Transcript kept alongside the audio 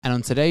And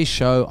on today's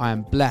show, I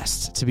am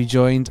blessed to be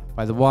joined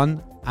by the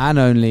one and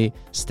only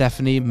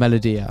Stephanie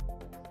Melodia.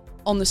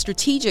 On the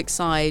strategic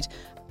side,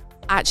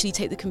 actually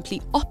take the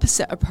complete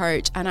opposite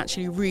approach and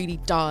actually really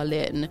dial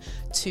in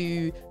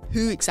to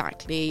who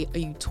exactly are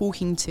you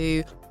talking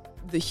to,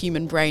 the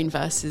human brain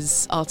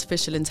versus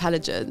artificial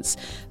intelligence.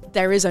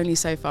 There is only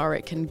so far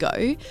it can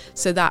go.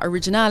 So that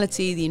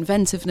originality, the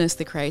inventiveness,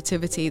 the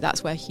creativity,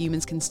 that's where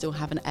humans can still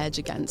have an edge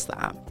against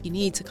that. You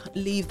need to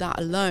leave that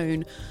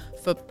alone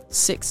for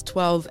 6,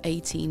 12,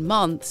 18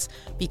 months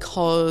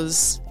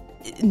because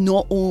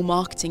not all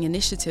marketing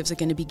initiatives are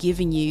going to be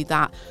giving you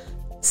that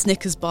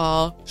Snickers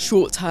bar,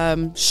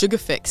 short-term sugar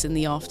fix in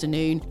the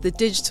afternoon. The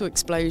digital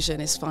explosion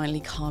is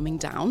finally calming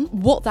down.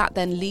 What that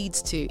then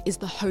leads to is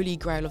the holy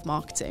grail of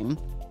marketing.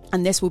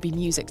 And this will be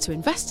music to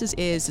investors'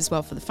 ears as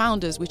well for the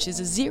founders, which is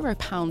a £0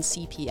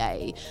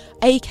 CPA,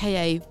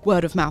 aka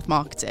word of mouth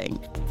marketing.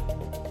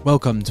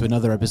 Welcome to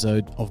another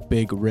episode of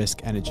Big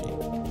Risk Energy.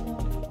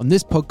 On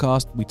this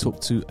podcast, we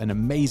talk to an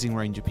amazing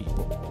range of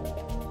people.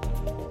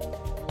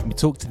 And we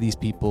talk to these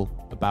people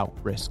about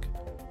risk.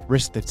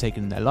 Risk they've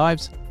taken in their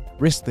lives,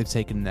 risk they've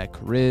taken in their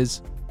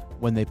careers,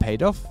 when they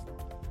paid off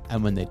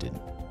and when they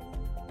didn't.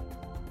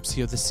 So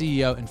you're the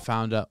CEO and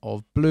founder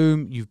of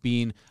Bloom. You've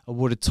been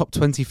awarded top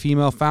 20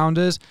 female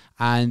founders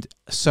and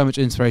so much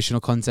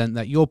inspirational content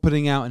that you're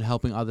putting out and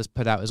helping others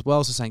put out as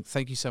well. So saying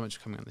thank you so much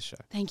for coming on the show.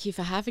 Thank you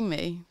for having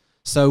me.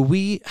 So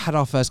we had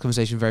our first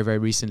conversation very, very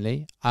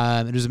recently.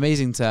 It was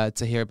amazing to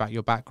hear about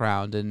your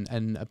background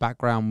and a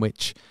background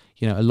which,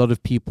 you know, a lot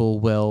of people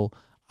will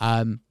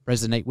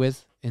resonate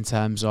with in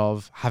terms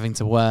of having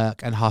to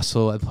work and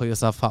hustle and pull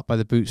yourself up by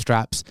the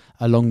bootstraps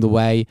along the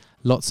way,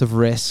 lots of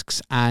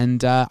risks.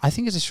 And I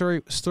think it's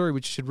a story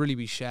which should really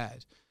be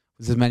shared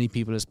with as many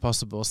people as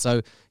possible.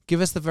 So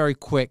give us the very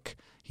quick,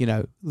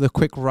 the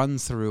quick run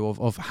through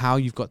of how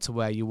you've got to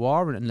where you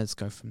are and let's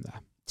go from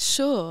there.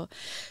 Sure.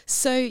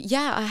 So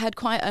yeah, I had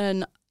quite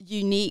an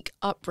unique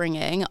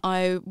upbringing.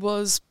 I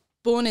was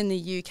born in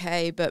the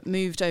UK, but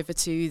moved over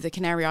to the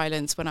Canary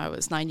Islands when I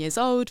was 9 years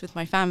old with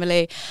my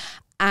family.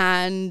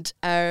 And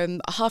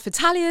half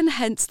Italian,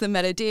 hence the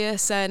Melodia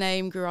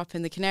surname. Grew up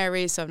in the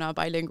Canaries, so I'm now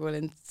bilingual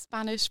in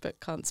Spanish, but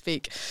can't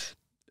speak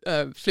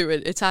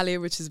fluent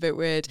Italian, which is a bit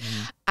weird.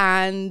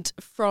 And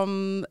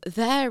from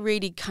there,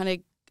 really kind of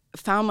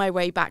found my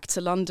way back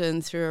to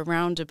London through a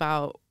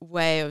roundabout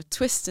way of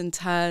twists and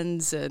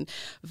turns and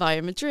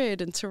via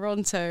Madrid and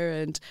Toronto,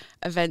 and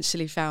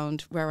eventually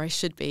found where I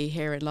should be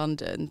here in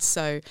London.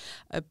 So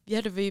a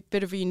bit of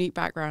a unique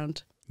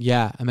background.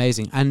 Yeah,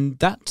 amazing. And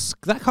that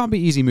can't be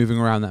easy moving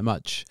around that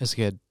much as a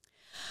kid.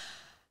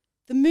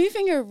 The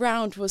moving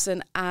around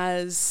wasn't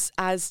as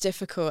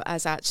difficult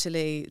as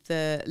actually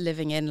the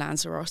living in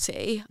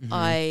Lanzarote.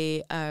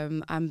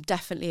 Mm-hmm. I'm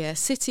definitely a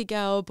city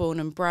girl,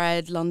 born and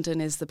bred. London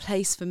is the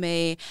place for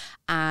me.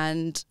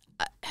 And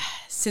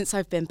since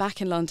I've been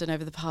back in London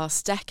over the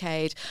past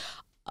decade,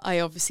 I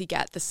obviously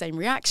get the same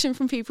reaction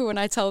from people when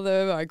I tell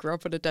them I grew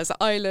up on a desert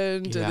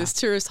island and this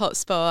tourist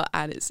hotspot,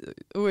 and it's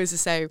always the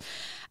same.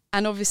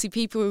 And obviously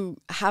people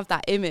have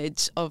that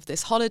image of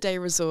this holiday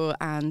resort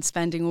and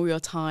spending all your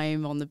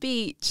time on the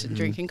beach and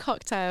drinking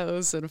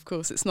cocktails. And of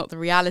course, it's not the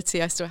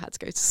reality. I still had to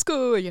go to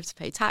school and you have to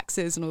pay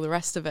taxes and all the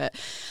rest of it.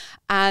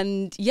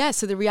 And yeah,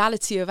 so the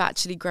reality of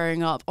actually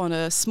growing up on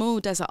a small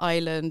desert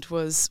island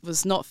was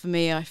not for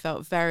me. I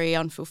felt very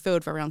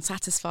unfulfilled, very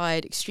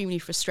unsatisfied, extremely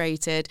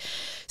frustrated.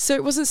 So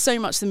it wasn't so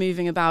much the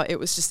moving about, it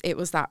was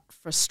that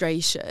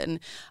frustration.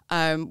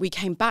 We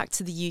came back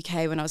to the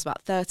UK when I was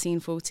about 13,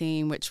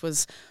 14, which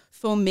was,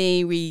 for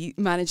me, we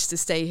managed to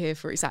stay here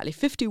for exactly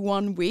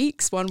 51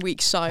 weeks, 1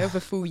 week shy of a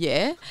full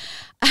year.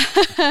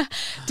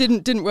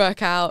 Didn't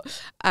work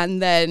out.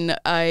 And then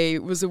I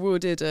was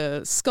awarded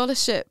a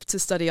scholarship to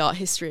study art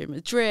history in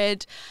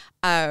Madrid.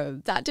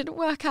 That didn't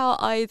work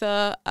out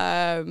either.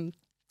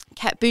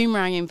 Kept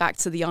boomeranging back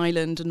to the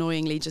island,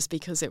 annoyingly, just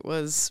because it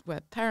was where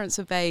parents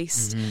are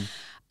based.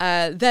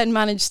 Then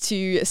managed to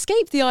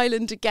escape the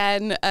island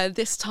again,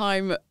 this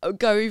time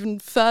go even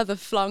further,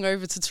 flung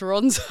over to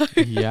Toronto.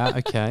 Yeah,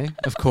 okay,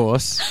 of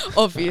course.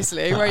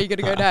 Obviously, where are you going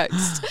to go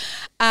next?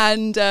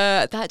 And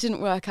that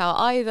didn't work out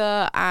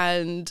either,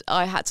 and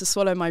I had to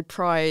swallow my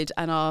pride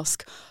and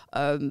ask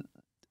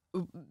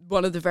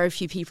one of the very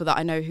few people that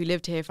I know who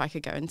lived here if I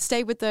could go and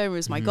stay with them. It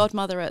was my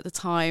godmother at the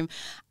time,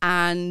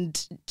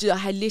 and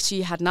I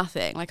literally had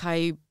nothing. Like,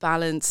 I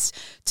balanced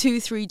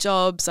 2-3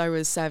 jobs. I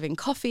was serving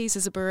coffees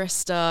as a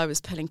barista, I was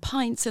pulling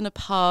pints in a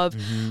pub,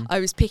 I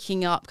was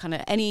picking up kind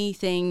of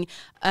anything,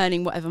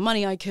 earning whatever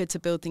money I could to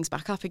build things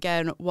back up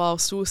again,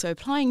 whilst also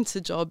applying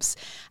to jobs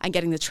and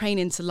getting the train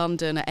into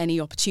London at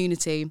any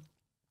opportunity.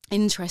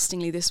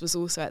 Interestingly, this was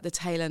also at the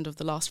tail end of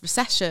the last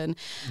recession,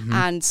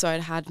 and so I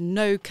had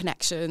no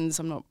connections.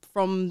 I'm not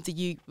from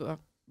the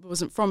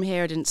wasn't from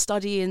here. I didn't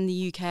study in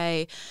the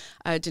UK.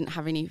 I didn't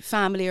have any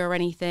family or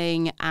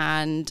anything,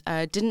 and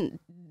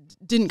didn't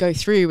didn't go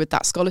through with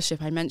that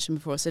scholarship I mentioned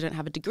before, so I don't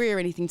have a degree or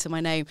anything to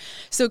my name.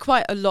 So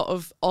quite a lot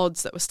of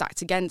odds that were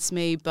stacked against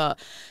me, but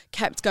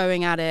kept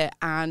going at it.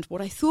 And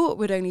what I thought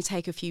would only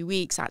take a few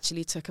weeks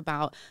actually took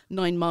about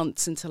 9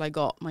 months until I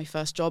got my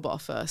first job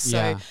offer.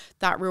 So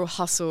that real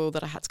hustle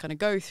that I had to kind of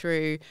go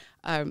through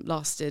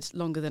lasted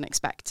longer than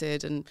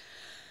expected. And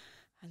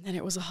then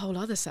it was a whole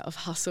other set of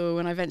hustle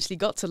when I eventually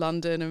got to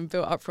London and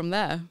built up from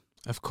there.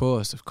 Of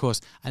course.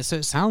 And so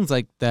it sounds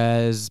like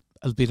there's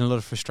been a lot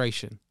of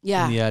frustration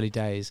in the early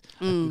days.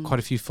 Quite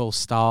a few false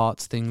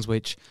starts, things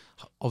which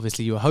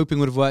obviously you were hoping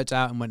would have worked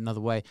out and went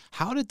another way.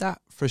 How did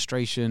that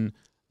frustration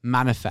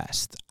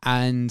manifest?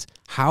 And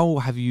how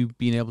have you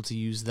been able to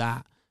use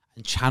that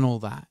and channel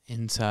that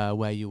into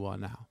where you are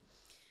now?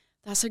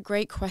 That's a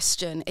great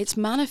question. It's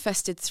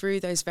manifested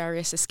through those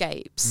various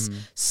escapes.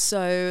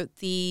 So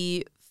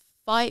the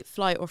fight,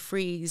 flight or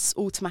freeze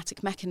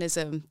automatic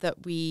mechanism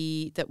that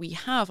we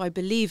have, I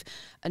believe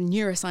a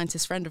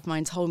neuroscientist friend of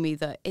mine told me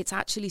that it's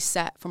actually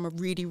set from a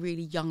really,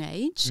 really young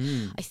age.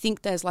 I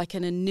think there's like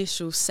an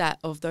initial set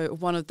of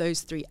one of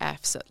those 3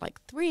 Fs at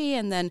like 3,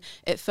 and then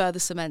it further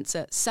cements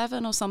at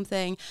 7 or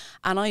something.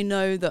 And I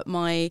know that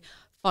my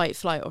fight,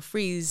 flight or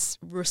freeze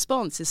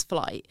response is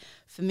flight.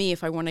 For me,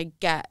 if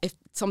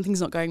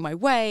something's not going my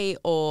way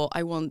or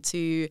I want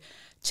to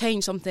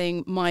change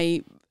something,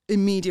 my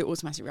immediate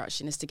automatic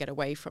reaction is to get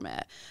away from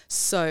it.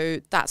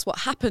 So that's what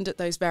happened at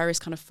those various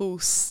kind of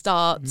false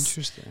starts.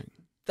 Interesting.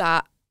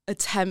 That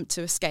attempt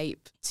to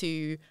escape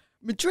to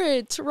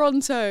Madrid,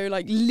 Toronto,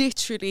 like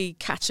literally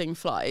catching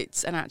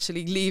flights and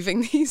actually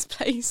leaving these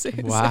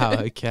places. Wow.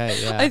 Okay.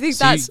 Yeah. I think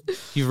so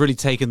you've really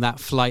taken that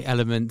flight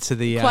element to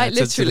the quite to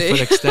literally the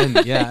full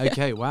extent. Yeah.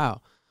 Okay.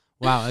 Wow.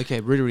 Okay.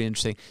 Really, really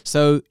interesting.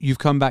 So you've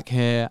come back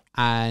here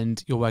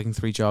and you're working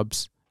 3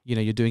 jobs. You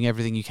know, you're doing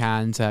everything you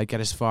can to get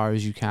as far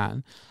as you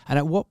can. And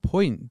at what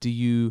point do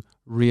you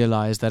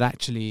realize that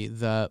actually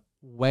the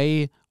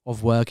way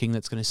of working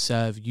that's going to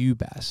serve you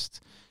best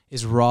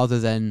is rather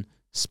than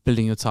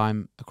splitting your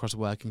time across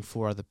working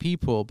for other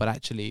people, but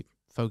actually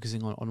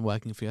focusing on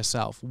working for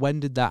yourself?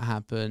 When did that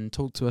happen?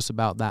 Talk to us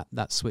about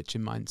that switch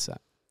in mindset.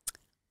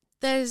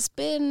 There's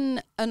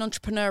been an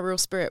entrepreneurial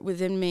spirit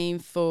within me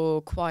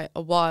for quite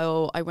a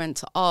while. I went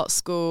to art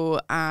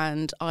school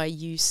and I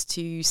used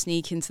to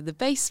sneak into the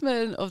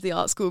basement of the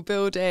art school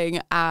building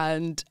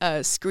and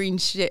screen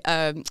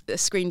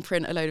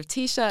print a load of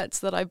T-shirts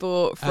that I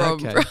bought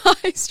from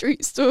high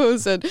street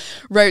stores and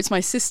wrote my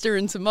sister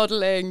into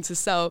modelling to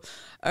sell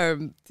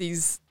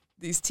these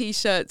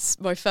T-shirts.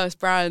 My first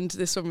brand,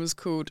 this one was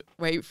called,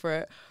 wait for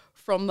it,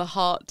 From the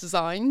Heart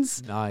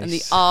Designs. Nice. And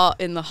the art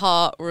in the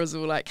heart was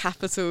all like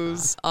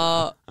capitals,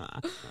 art.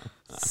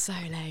 So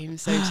lame,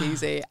 so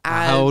cheesy.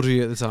 And how old were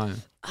you at the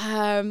time?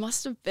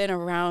 Must have been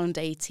around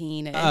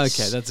 18-ish.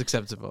 Okay, that's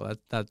acceptable.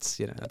 That's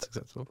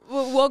acceptable.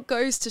 Well, what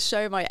goes to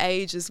show my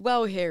age as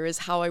well here is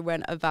how I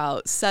went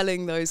about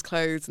selling those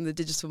clothes and the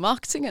digital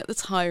marketing at the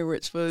time,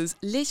 which was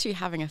literally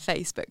having a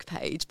Facebook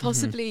page,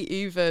 possibly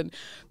even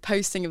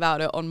posting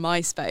about it on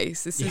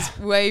MySpace. This is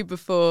way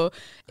before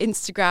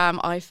Instagram,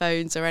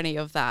 iPhones or any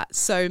of that.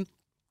 So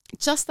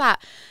just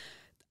that,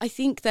 I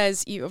think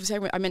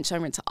obviously I mentioned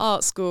I went to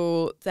art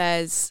school.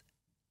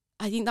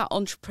 I think that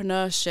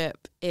entrepreneurship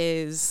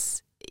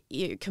is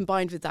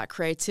combined with that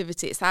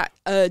creativity. It's that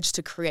urge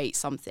to create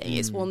something.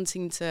 It's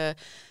wanting to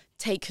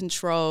take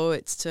control.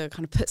 It's to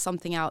kind of put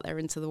something out there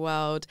into the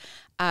world.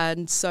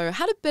 And so I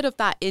had a bit of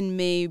that in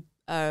me.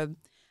 And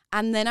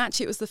then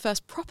actually it was the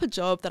first proper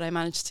job that I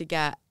managed to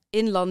get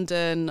in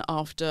London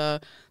after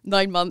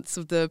 9 months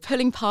of the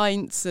pulling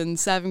pints and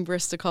serving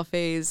barista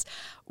coffees,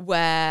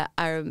 where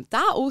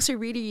that also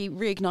really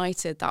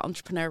reignited that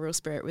entrepreneurial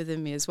spirit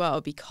within me as well,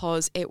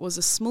 because it was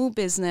a small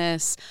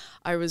business.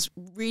 I was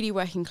really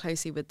working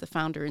closely with the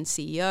founder and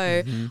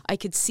CEO. I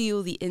could see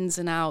all the ins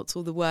and outs,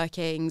 all the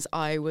workings.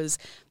 I was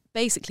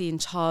basically in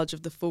charge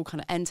of the full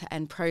kind of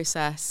end-to-end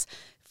process,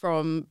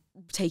 from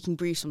taking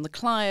briefs from the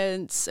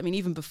clients. I mean,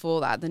 even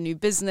before that, the new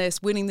business,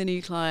 winning the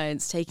new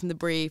clients, taking the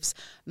briefs,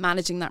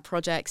 managing that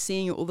project,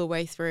 seeing it all the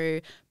way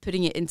through,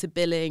 putting it into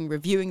billing,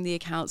 reviewing the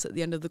accounts at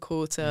the end of the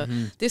quarter.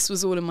 This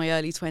was all in my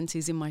early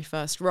 20s in my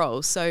first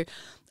role. So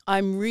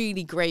I'm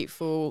really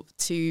grateful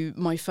to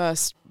my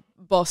first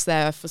boss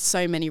there for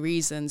so many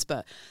reasons,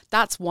 but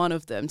that's one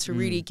of them, to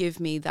really give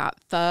me that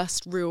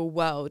first real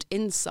world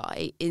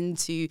insight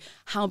into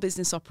how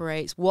business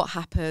operates, what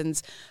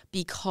happens,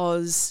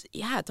 because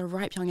at the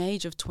ripe young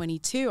age of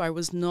 22, I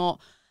was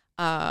not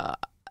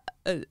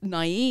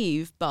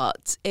naive,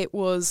 but it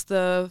was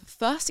the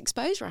first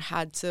exposure I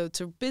had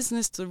to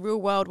business, to the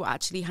real world, what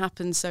actually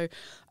happened. So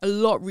a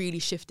lot really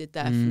shifted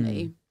there for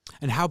me.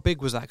 And how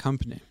big was that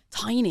company?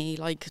 Tiny,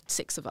 like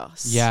 6 of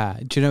us. Yeah.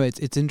 Do you know,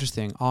 it's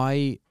interesting.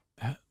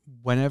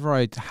 Whenever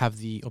I have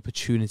the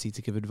opportunity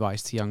to give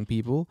advice to young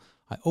people,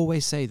 I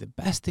always say the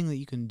best thing that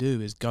you can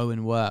do is go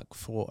and work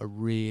for a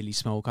really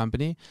small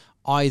company,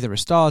 either a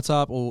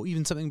startup or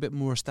even something a bit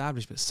more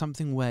established, but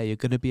something where you're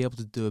going to be able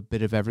to do a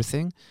bit of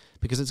everything,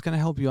 because it's going to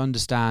help you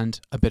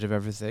understand a bit of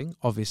everything,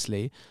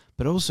 obviously,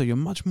 but also you're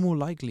much more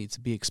likely to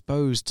be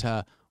exposed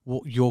to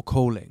what your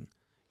calling,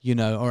 you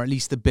know, or at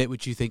least the bit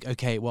which you think,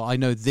 okay, well, I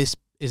know this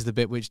is the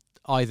bit which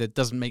either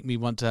doesn't make me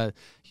want to,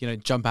 you know,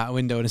 jump out a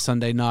window on a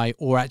Sunday night,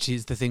 or actually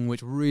it's the thing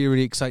which really,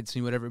 really excites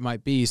me, whatever it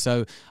might be.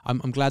 So I'm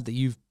glad that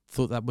you've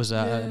thought that was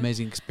an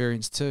amazing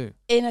experience too.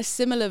 In a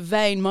similar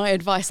vein, my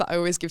advice that I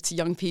always give to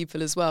young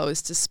people as well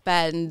is to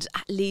spend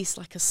at least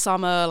like a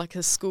summer, like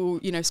a school,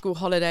 you know, school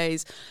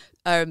holidays,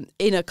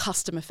 in a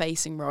customer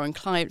facing role and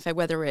client fair,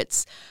 whether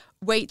it's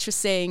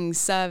waitressing,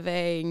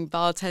 serving,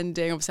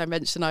 bartending. Obviously I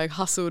mentioned I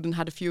hustled and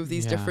had a few of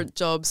these different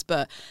jobs,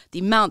 but the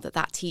amount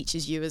that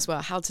teaches you as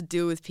well, how to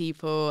deal with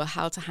people,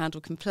 how to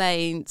handle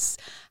complaints,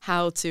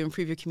 how to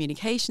improve your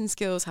communication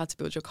skills, how to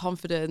build your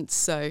confidence.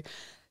 So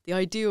the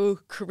ideal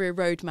career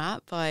roadmap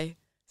by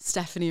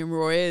Stephanie and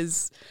Roy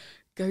is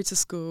go to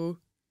school,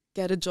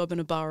 get a job in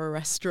a bar or a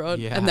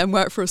restaurant, and then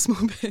work for a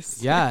small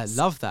business. Yeah,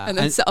 love that. And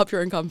then set up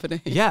your own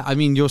company. Yeah, I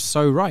mean, you're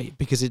so right,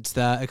 because it's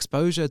the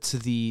exposure to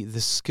the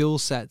skill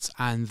sets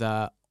and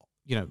the,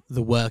 you know,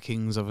 the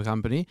workings of a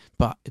company,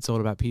 but it's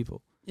all about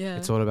people. Yeah.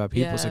 It's all about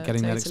people. So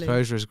getting that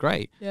exposure is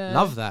great. Yeah.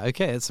 Love that.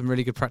 Okay, that's some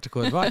really good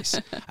practical advice.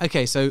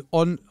 Okay, so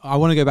I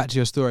want to go back to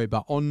your story,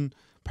 but on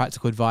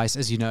practical advice,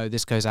 as you know,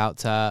 this goes out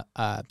to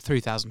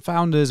 3,000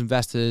 founders,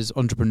 investors,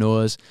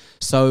 entrepreneurs.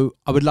 So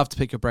I would love to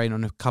pick your brain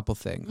on a couple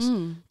things.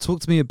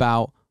 Talk to me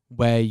about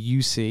where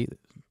you see,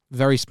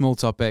 very small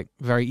topic,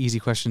 very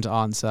easy question to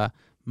answer,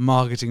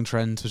 marketing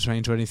trends for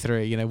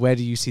 2023. You know, where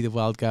do you see the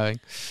world going?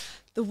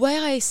 The way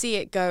I see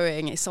it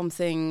going is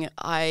something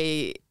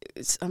I'm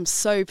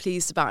so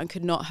pleased about and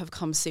could not have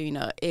come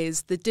sooner,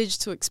 is the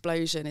digital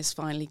explosion is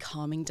finally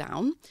calming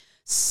down.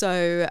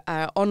 So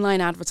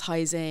online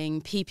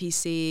advertising,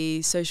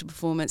 PPC, social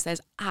performance,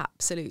 there's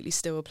absolutely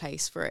still a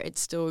place for it.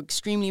 It's still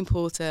extremely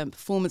important.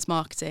 Performance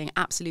marketing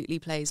absolutely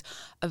plays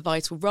a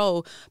vital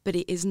role, but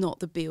it is not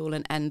the be-all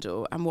and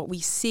end-all. And what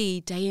we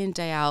see day in,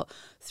 day out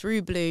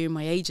through Bloom,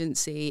 my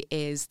agency,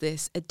 is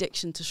this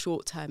addiction to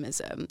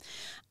short-termism.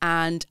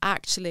 And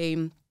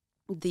actually,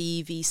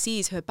 the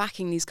VCs who are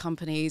backing these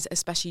companies,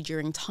 especially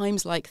during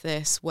times like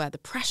this where the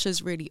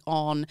pressure's really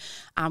on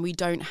and we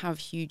don't have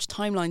huge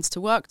timelines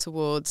to work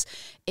towards,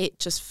 it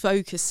just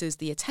focuses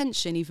the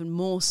attention even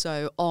more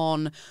so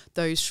on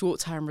those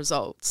short-term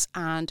results.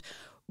 And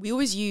we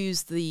always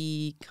use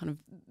the kind of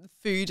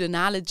food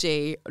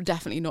analogy,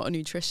 definitely not a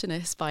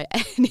nutritionist by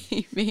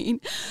any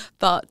means,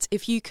 but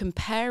if you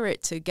compare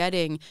it to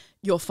getting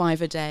your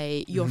 5 a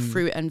day, your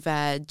fruit and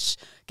veg,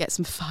 get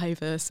some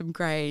fiber, some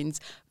grains,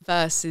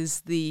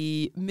 versus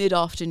the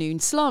mid-afternoon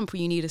slump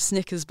where you need a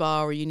Snickers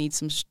bar or you need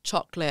some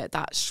chocolate,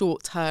 that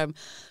short-term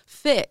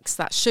fix,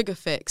 that sugar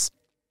fix,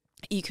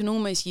 you can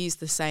almost use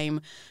the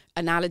same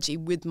analogy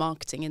with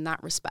marketing in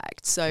that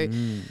respect. So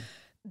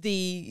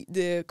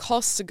the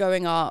costs are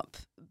going up.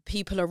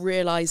 People are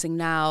realizing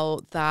now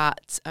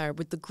that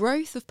with the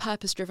growth of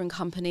purpose-driven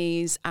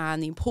companies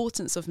and the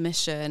importance of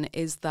mission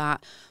is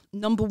that,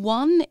 number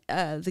one,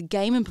 the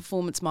game in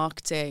performance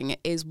marketing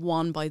is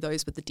won by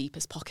those with the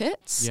deepest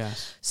pockets.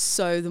 Yes.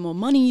 So the more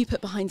money you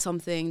put behind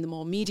something, the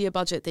more media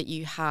budget that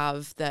you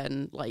have,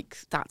 then like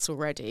that's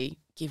already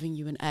giving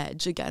you an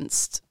edge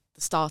against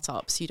the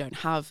startups who don't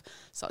have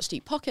such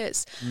deep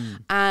pockets.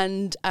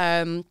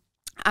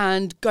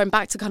 And going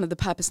back to kind of the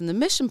purpose and the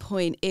mission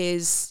point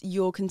is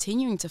you're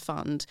continuing to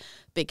fund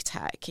big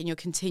tech and you're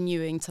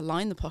continuing to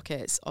line the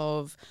pockets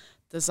of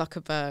the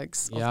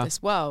Zuckerbergs of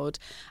this world.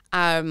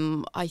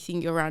 I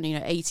think around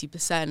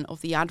 80% of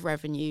the ad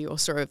revenue, or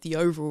sort of the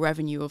overall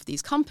revenue of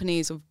these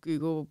companies, of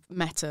Google,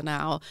 Meta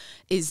now,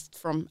 is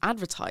from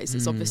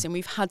advertisers, obviously. And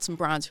we've had some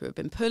brands who have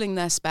been pulling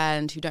their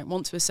spend, who don't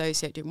want to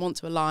associate, don't want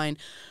to align.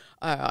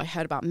 I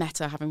heard about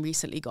Meta having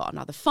recently got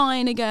another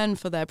fine again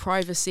for their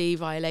privacy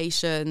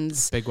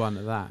violations. Big one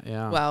at that,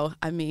 yeah. Well,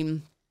 I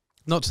mean,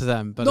 not to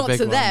them, but not a big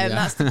to one, them. Yeah.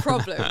 That's the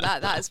problem.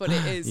 That is what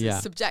it is. Yeah.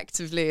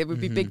 Subjectively, it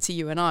would be big to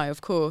you and I,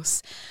 of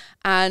course.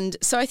 And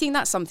so I think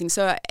that's something.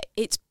 So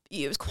it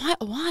was quite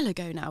a while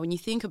ago now when you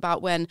think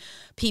about when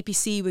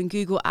PPC, when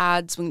Google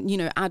Ads, when,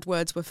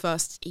 AdWords were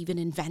first even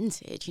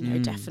invented,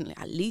 definitely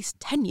at least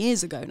 10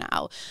 years ago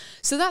now.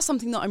 So that's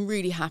something that I'm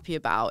really happy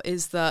about,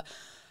 is that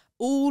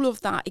all of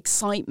that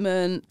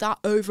excitement, that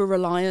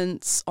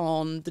over-reliance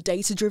on the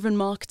data-driven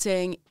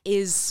marketing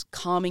is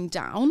calming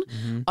down.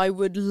 I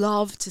would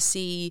love to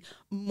see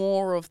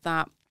more of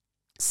that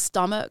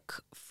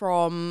stomach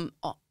from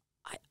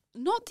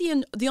not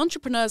the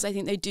entrepreneurs. I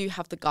think they do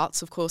have the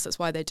guts, of course, that's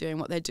why they're doing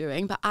what they're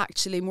doing, but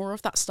actually more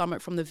of that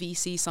stomach from the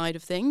VC side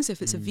of things.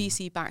 If it's a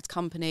VC-backed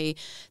company,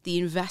 the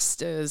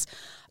investors,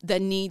 there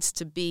needs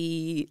to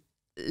be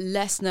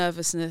less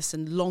nervousness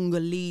and longer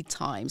lead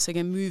time. So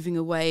again, moving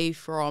away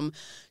from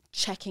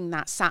checking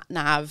that sat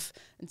nav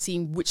and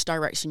seeing which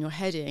direction you're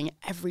heading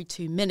every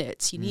 2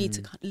 minutes. You need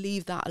to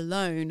leave that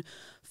alone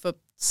for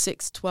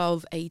 6,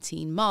 12,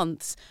 18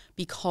 months,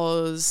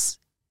 because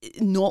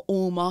not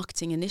all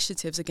marketing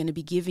initiatives are going to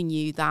be giving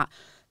you that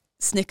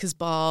Snickers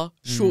bar,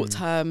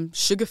 short-term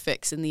sugar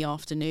fix in the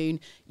afternoon.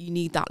 You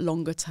need that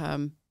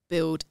longer-term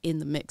build in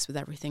the mix with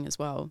everything as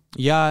well.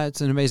 Yeah, it's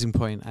an amazing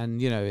point.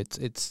 And,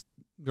 it's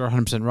you're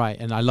 100% right.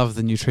 And I love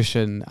the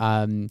nutrition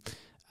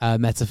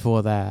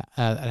metaphor there.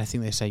 And I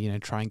think they say,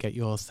 try and get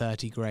your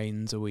 30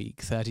 grains a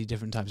week, 30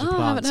 different types of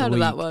plants I haven't heard of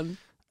that one.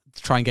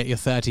 Try and get your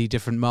 30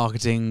 different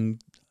marketing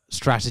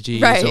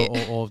strategies right.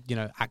 or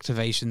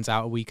activations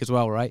out a week as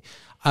well, right?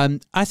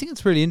 I think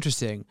it's really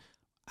interesting.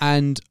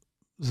 And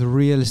the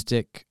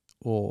realistic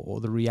or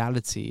the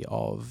reality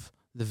of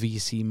the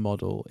VC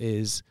model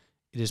is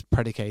it is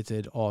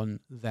predicated on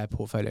their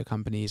portfolio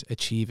companies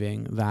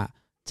achieving that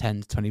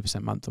 10 to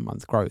 20%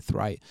 month-to-month growth,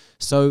 right?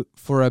 So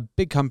for a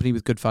big company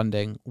with good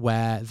funding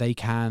where they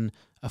can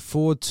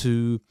afford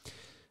to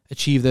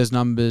achieve those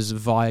numbers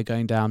via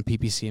going down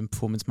PPC and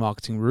performance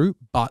marketing route,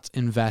 but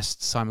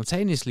invest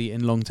simultaneously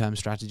in long-term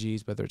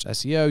strategies, whether it's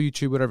SEO,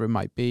 YouTube, whatever it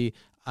might be,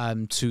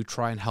 to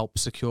try and help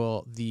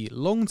secure the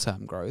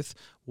long-term growth,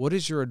 what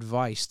is your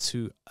advice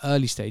to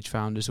early-stage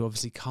founders who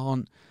obviously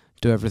can't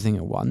do everything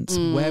at once?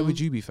 Where would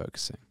you be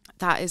focusing?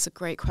 That is a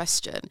great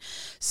question.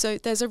 So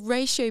there's a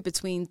ratio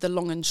between the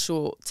long and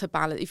short to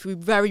balance. If we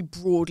very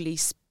broadly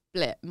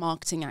split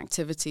marketing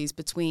activities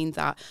between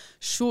that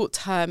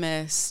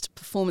short-termist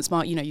performance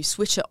you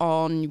switch it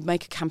on, you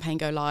make a campaign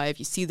go live,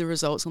 you see the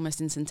results almost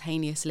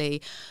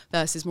instantaneously,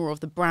 versus more of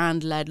the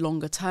brand-led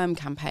longer-term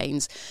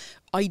campaigns.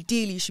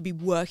 Ideally, you should be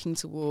working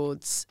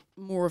towards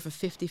more of a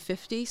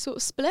 50-50 sort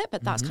of split,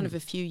 but that's kind of a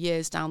few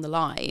years down the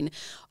line.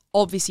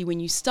 Obviously, when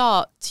you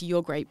start, to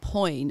your great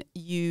point,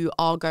 you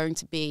are going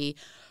to be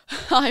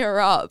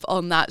higher up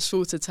on that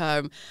shorter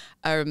term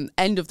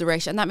end of the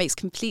ratio. And that makes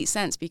complete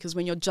sense, because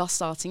when you're just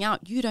starting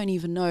out, you don't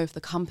even know if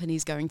the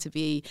company's going to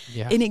be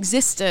in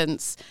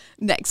existence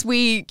next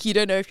week. You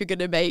don't know if you're going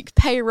to make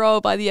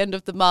payroll by the end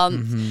of the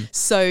month.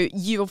 So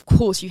you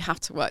have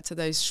to work to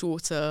those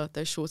shorter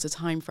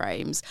time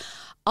frames.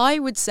 I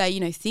would say,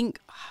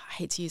 I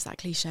hate to use that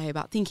cliche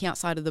about thinking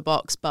outside of the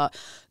box, but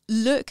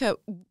look at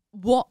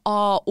what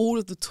are all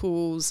of the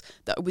tools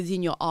that are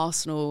within your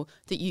arsenal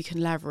that you can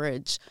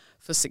leverage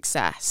for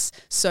success.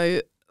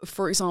 So,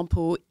 for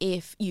example,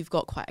 if you've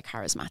got quite a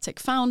charismatic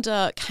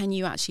founder, can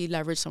you actually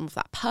leverage some of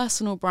that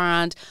personal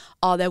brand?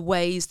 Are there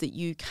ways that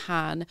you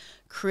can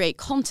create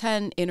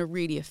content in a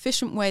really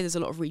efficient way? There's a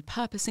lot of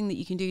repurposing that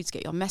you can do to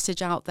get your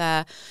message out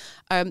there.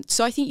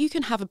 So I think you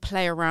can have a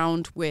play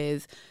around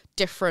with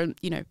different,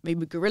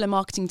 maybe guerrilla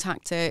marketing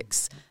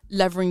tactics,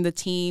 leveraging the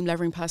team,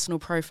 leveraging personal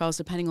profiles,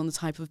 depending on the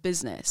type of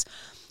business.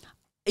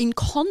 In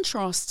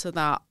contrast to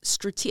that,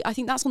 I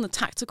think that's on the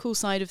tactical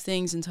side of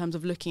things in terms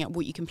of looking at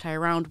what you can play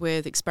around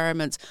with,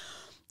 experiments.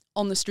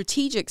 On the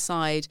strategic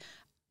side,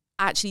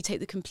 actually take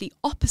the complete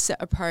opposite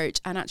approach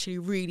and actually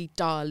really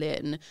dial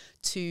in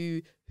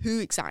to who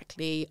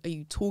exactly are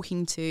you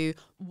talking to,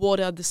 what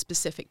are the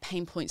specific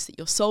pain points that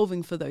you're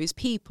solving for those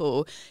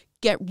people.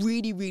 Get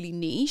really, really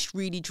niche,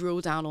 really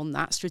drill down on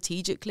that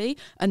strategically,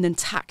 and then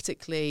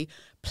tactically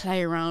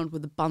play around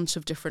with a bunch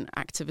of different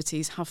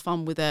activities, have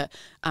fun with it,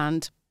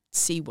 and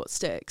see what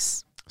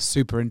sticks.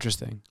 Super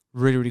interesting.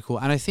 Really, really cool.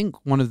 And I think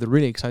one of the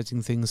really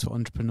exciting things for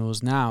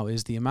entrepreneurs now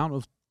is the amount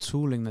of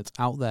tooling that's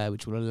out there,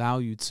 which will allow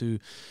you to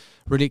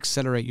really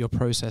accelerate your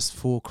process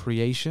for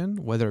creation,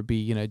 whether it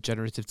be,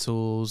 generative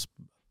tools.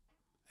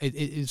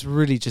 It's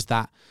really just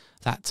that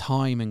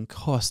time and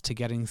cost to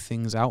getting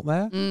things out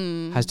there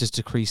has just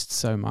decreased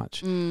so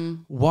much.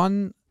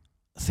 One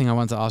thing I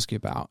want to ask you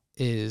about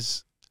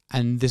is,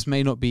 and this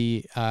may not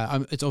be,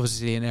 it's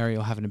obviously an area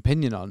you'll have an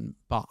opinion on,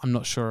 but I'm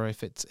not sure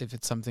if it's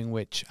something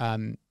which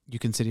you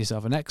consider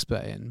yourself an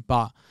expert in,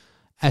 but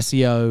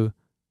SEO,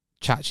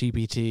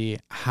 ChatGPT,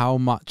 how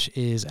much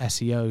is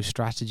SEO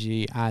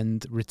strategy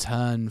and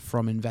return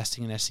from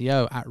investing in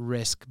SEO at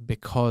risk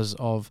because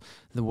of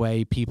the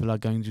way people are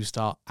going to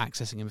start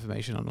accessing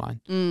information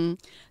online?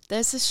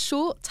 There's a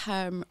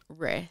short-term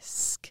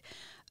risk.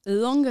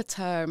 Longer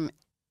term,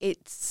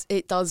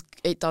 it does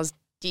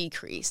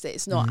decrease.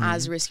 It's not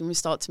as risky when we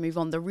start to move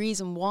on. The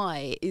reason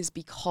why is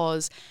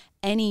because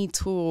any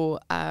tool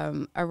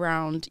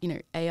around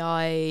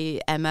AI,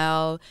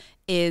 ML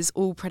is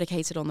all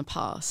predicated on the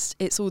past.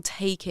 It's all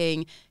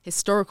taking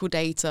historical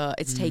data,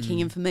 it's taking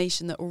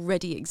information that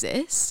already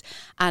exists,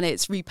 and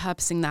it's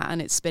repurposing that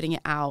and it's spitting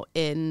it out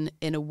in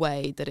a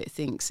way that it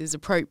thinks is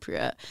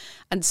appropriate.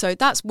 And so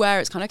that's where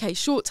it's kind of, okay,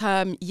 short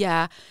term,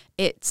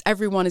 it's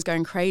everyone is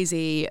going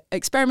crazy,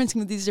 experimenting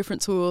with these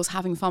different tools,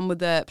 having fun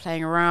with it,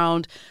 playing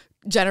around,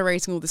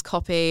 generating all this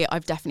copy.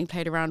 I've definitely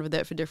played around with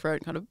it for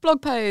different kind of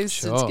blog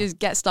posts to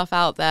get stuff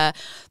out there.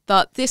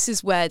 But this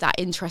is where that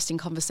interesting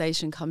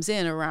conversation comes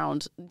in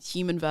around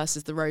human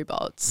versus the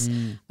robots,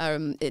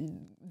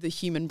 the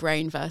human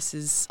brain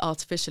versus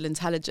artificial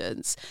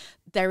intelligence.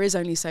 There is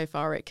only so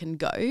far it can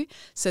go.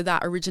 So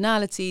that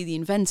originality, the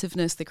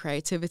inventiveness, the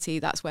creativity,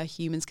 that's where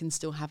humans can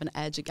still have an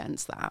edge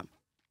against that.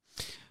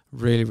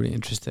 Really, really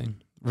interesting.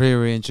 Really,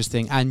 really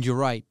interesting. And you're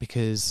right,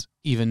 because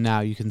even now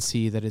you can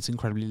see that it's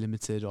incredibly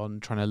limited on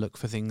trying to look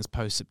for things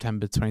post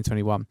September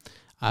 2021.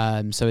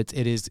 So it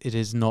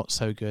is not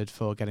so good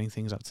for getting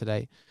things up to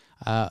date.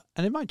 And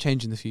it might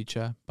change in the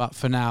future, but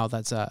for now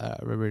that's a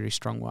really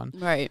strong one.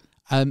 Right.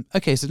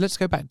 Okay, so let's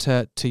go back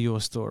to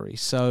your story.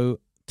 So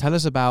tell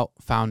us about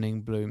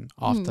founding Bloom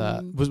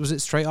after. Was it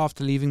straight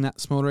after leaving that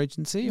smaller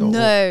agency? Or?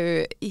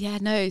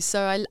 No.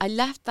 So I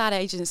left that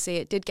agency.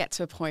 It did get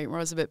to a point where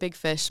I was a bit big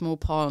fish, small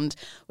pond.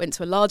 Went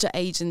to a larger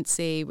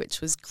agency, which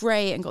was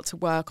great, and got to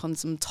work on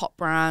some top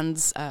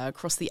brands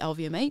across the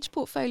LVMH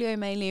portfolio,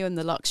 mainly in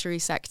the luxury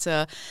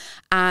sector.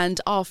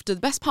 And after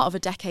the best part of a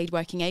decade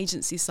working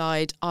agency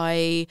side,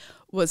 I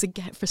was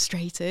again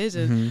frustrated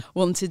and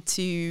wanted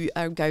to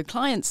go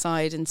client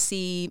side and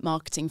see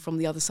marketing from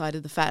the other side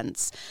of the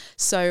fence.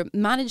 So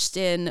managed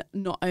in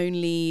not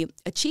only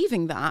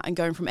achieving that and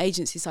going from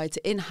agency side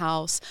to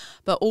in-house,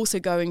 but also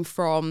going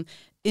from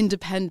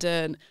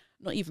independent,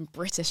 not even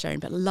British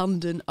owned, but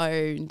London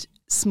owned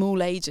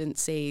small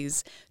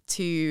agencies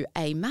to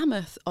a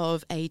mammoth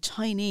of a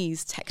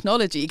Chinese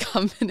technology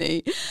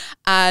company.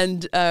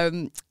 And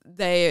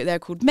they're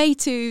called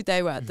Meitu.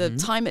 They were at the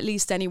time, at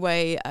least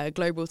anyway, a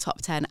global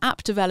top 10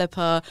 app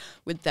developer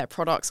with their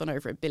products on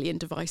over 1 billion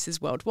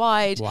devices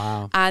worldwide.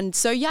 Wow. And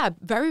so, yeah,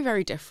 very,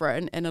 very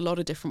different in a lot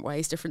of different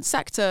ways, different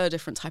sector,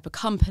 different type of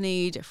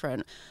company,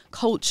 different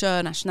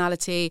culture,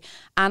 nationality.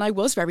 And I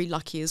was very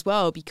lucky as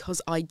well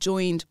because I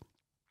joined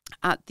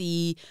at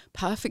the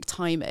perfect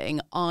timing.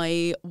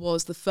 I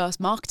was the first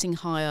marketing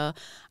hire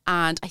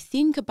and I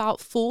think about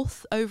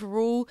 4th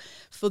overall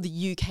for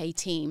the UK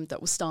team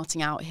that was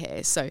starting out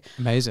here. So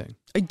amazing.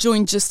 I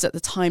joined just at the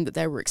time that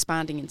they were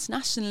expanding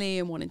internationally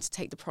and wanting to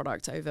take the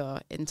product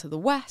over into the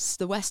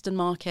Western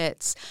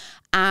markets.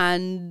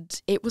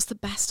 And it was the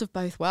best of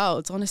both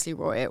worlds, honestly,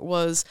 Roy. It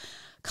was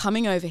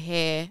coming over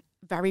here,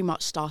 very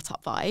much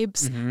startup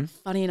vibes.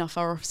 Funny enough,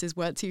 our offices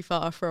weren't too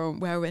far from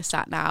where we're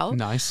sat now.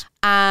 Nice.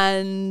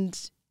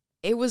 And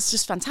it was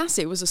just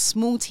fantastic. It was a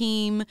small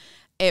team.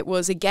 It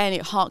was, again,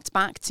 it harked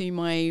back to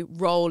my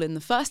role in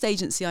the first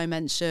agency I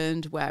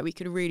mentioned, where we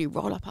could really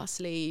roll up our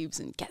sleeves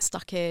and get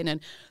stuck in and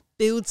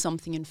build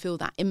something and feel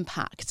that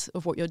impact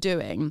of what you're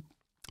doing.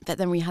 But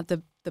then we had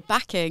the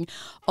backing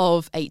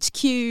of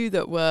HQ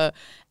that were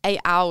 8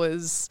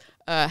 hours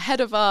ahead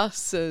of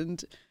us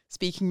and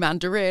speaking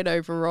Mandarin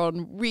over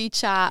on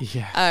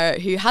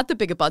WeChat, who had the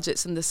bigger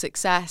budgets and the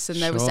success.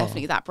 And there was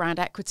definitely that brand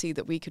equity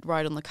that we could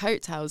ride on the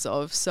coattails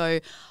of. So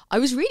I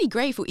was really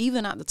grateful.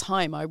 Even at the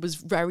time, I was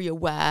very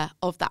aware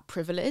of that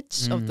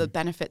privilege, of the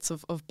benefits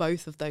of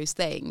both of those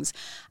things.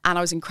 And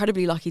I was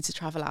incredibly lucky to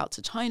travel out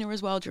to China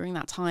as well during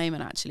that time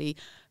and actually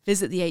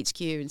visit the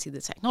HQ and see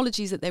the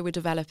technologies that they were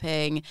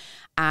developing,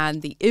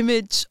 and the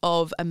image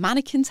of a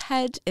mannequin's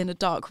head in a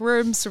dark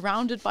room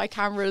surrounded by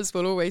cameras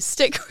will always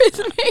stick with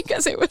me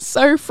because it was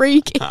so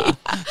freaky.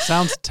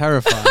 Sounds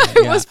terrifying.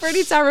 It was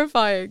pretty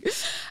terrifying.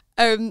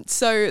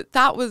 So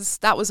that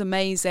was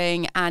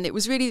amazing. And it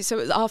was really, so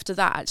it was after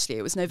that, actually,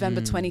 it was November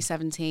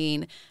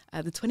 2017,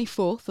 the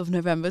 24th of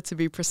November to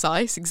be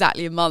precise,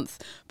 exactly a month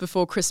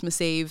before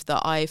Christmas Eve,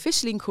 that I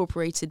officially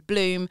incorporated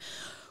Bloom,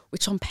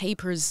 which on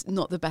paper is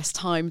not the best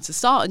time to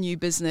start a new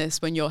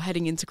business when you're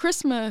heading into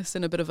Christmas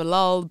and a bit of a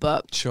lull.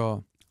 But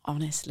sure,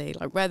 honestly,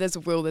 like where there's a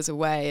will, there's a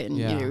way. And,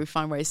 you know, we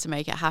find ways to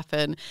make it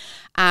happen.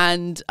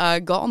 And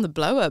got on the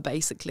blower,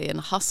 basically,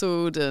 and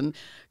hustled and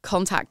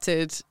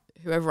contacted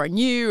whoever I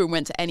knew and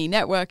went to any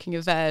networking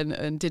event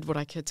and did what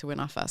I could to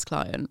win our first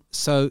client.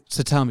 So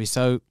tell me,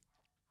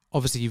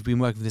 obviously you've been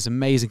working with this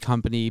amazing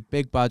company,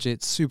 big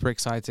budget, super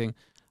exciting.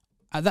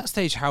 At that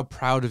stage, how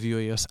proud of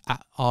you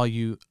are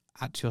you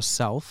at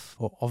yourself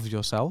or of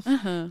yourself?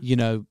 You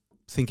know,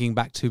 thinking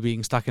back to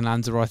being stuck in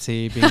Lanzarote,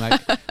 being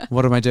like,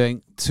 what am I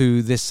doing,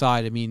 to this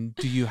side? I mean,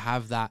 do you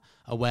have that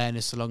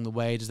awareness along the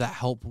way? Does that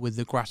help with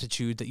the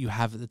gratitude that you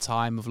have at the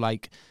time of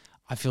like,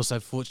 I feel so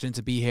fortunate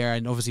to be here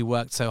and obviously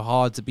worked so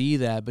hard to be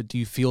there, but do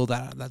you feel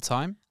that at that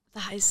time?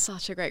 That is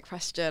such a great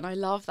question. I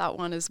love that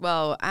one as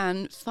well.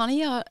 And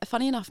funny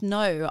enough,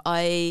 no,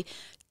 I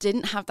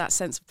didn't have that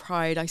sense of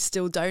pride. I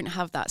still don't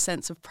have that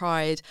sense of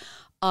pride.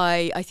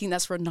 I think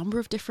that's for a number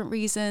of different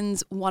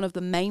reasons. One of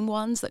the main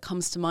ones that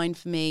comes to mind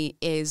for me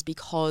is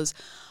because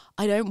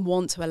I don't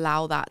want to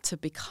allow that to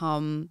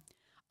become,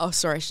 I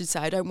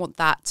don't want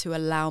that to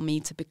allow me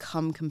to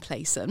become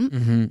complacent.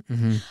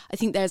 I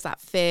think there's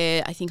that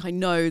fear. I think I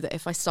know that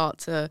if I start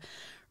to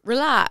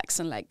relax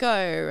and let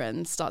go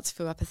and start to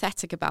feel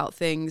apathetic about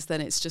things,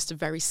 then it's just a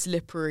very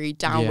slippery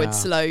downward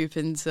slope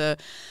into...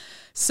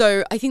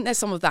 So I think there's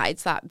some of that.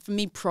 It's that, for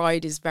me,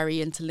 pride is very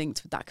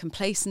interlinked with that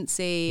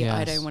complacency. Yes.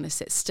 I don't want to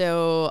sit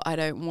still.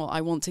 I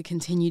want to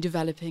continue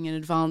developing and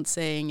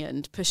advancing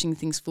and pushing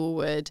things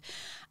forward.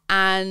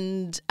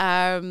 And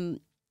I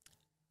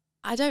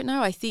don't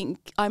know. I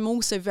think I'm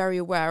also very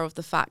aware of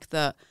the fact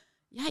that,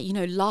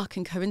 luck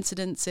and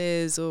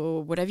coincidences,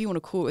 or whatever you want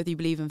to call it, whether you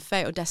believe in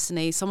fate or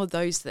destiny, some of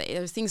those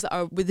things that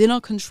are within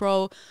our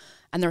control,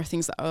 and there are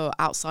things that are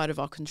outside of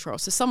our control.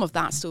 So some of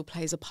that still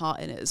plays a part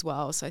in it as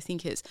well. So I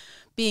think it's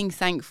being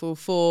thankful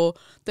for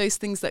those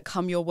things that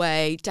come your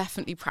way,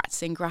 definitely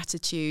practicing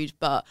gratitude,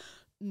 but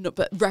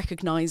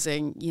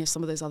recognizing,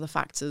 some of those other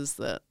factors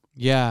that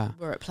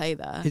were at play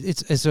there.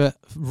 It's a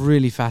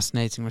really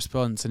fascinating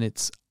response. And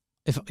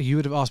if you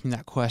would have asked me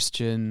that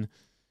question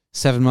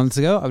 7 months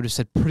ago, I would have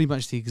said pretty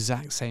much the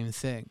exact same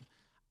thing.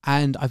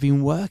 And I've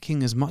been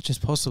working as much as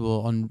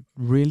possible on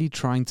really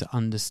trying to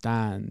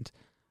understand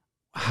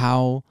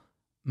how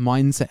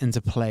mindset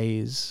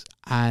interplays,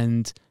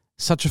 and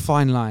such a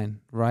fine line,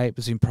 right,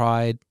 between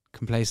pride,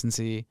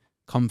 complacency,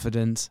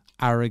 confidence,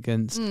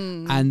 arrogance,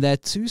 and they're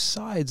two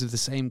sides of the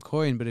same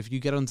coin. But if you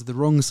get onto the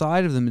wrong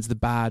side of them, it's the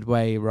bad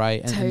way,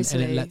 right? And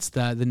it lets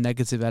the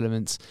negative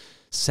elements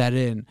set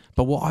in.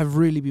 But what I've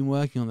really been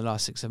working on the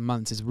last 6-7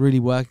 months is really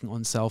working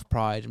on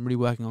self-pride and really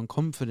working on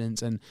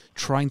confidence and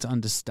trying to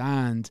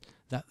understand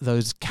that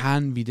those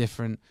can be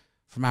different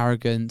from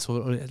arrogance,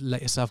 or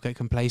let yourself get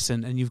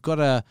complacent. And you've got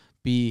to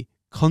be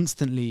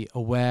constantly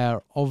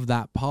aware of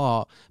that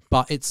part.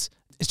 But it's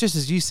just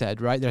as you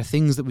said, right? There are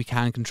things that we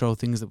can control,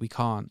 things that we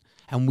can't.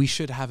 And we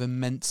should have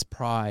immense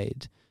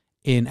pride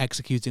in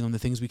executing on the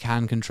things we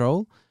can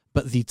control,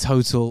 but the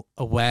total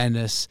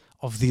awareness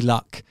of the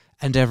luck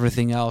and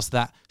everything else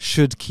that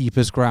should keep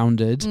us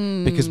grounded,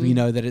 because we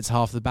know that it's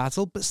half the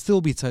battle, but still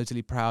be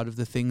totally proud of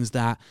the things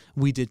that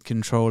we did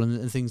control and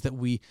the things that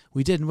we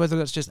did, and whether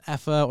that's just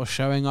effort or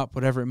showing up,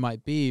 whatever it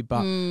might be.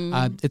 But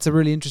it's a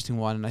really interesting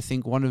one. And I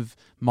think one of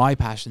my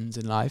passions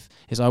in life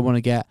is I want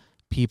to get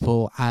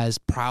people as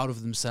proud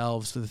of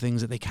themselves for the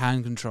things that they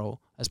can control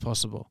as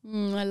possible.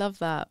 I love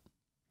that.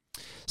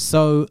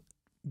 So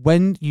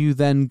when you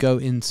then go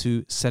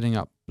into setting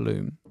up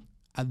Bloom,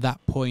 at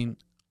that point,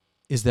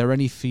 is there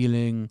any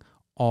feeling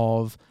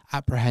of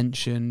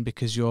apprehension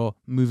because you're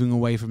moving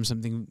away from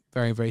something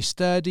very, very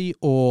sturdy?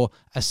 Or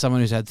as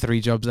someone who's had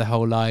 3 jobs their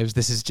whole lives,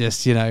 this is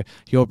just,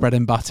 your bread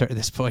and butter at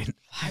this point?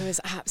 I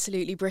was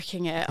absolutely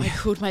bricking it. I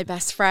called my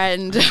best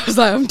friend. I was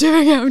like, I'm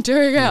doing it.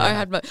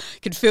 Yeah. I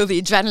could feel the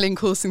adrenaline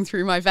coursing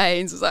through my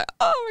veins. I was like,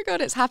 oh my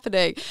God, it's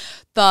happening.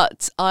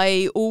 But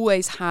I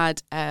always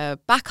had a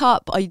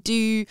backup.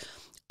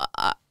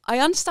 I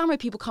understand where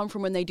people come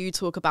from when they do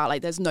talk about,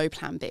 like, there's no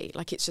plan B.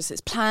 Like,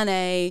 it's plan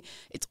A,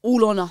 it's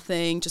all or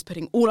nothing, just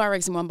putting all our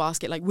eggs in one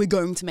basket. Like, we're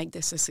going to make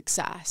this a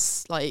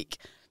success. Like,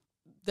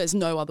 there's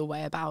no other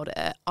way about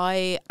it.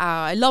 I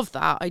love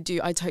that. I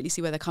totally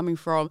see where they're coming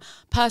from.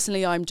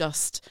 Personally, I'm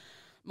just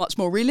much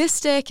more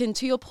realistic. And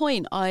to your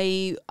point,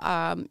 I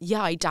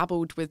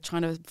dabbled with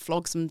trying to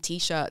flog some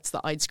T-shirts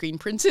that I'd screen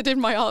printed in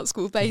my art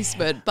school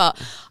basement.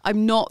 But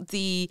I'm not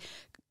the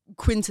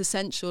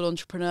quintessential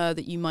entrepreneur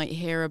that you might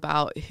hear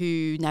about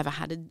who never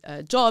had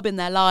a job in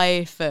their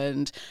life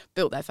and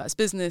built their first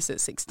business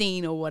at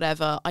 16 or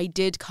whatever. I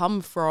did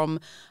come from,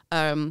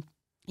 I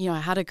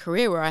had a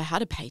career where I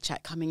had a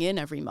paycheck coming in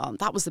every month.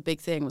 That was the big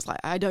thing, was like,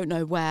 I don't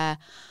know where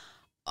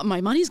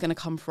my money's going to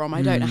come from.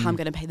 I don't know how I'm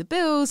going to pay the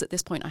bills. At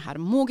this point, I had a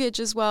mortgage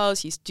as well.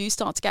 So you do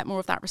start to get more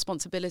of that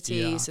responsibility.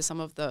 Yeah. So some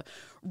of the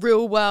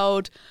real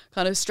world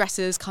kind of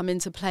stresses come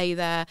into play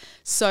there.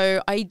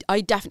 So I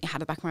definitely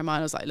had it back in my mind.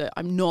 I was like, look,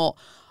 I'm not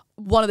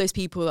one of those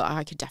people that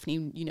I could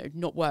definitely,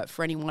 not work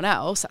for anyone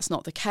else. That's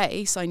not the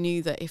case. I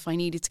knew that if I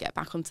needed to get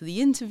back onto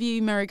the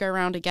interview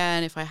merry-go-round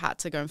again, if I had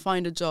to go and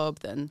find a job,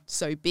 then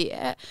so be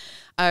it.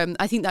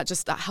 I think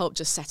that helped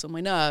just settle my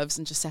nerves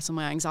and just settle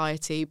my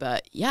anxiety.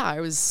 But yeah,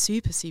 I was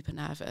super, super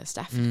nervous,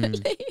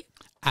 definitely.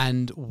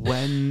 And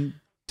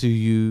when do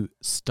you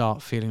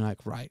start feeling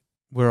like, right,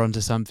 we're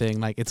onto something,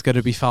 like it's going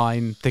to be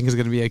fine, things are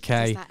going to be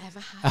okay? Does that ever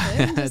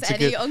happen? Does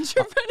any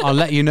entrepreneur? I'll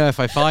let you know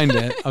if I find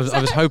it. I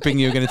was hoping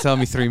you were going to tell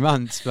me 3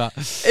 months, but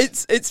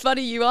it's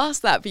funny you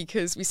asked that,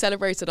 because we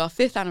celebrated our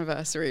 5th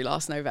anniversary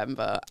last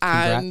November.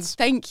 And congrats.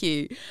 Thank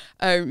you.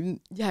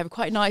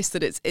 Quite nice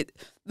that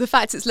the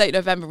fact it's late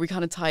November, we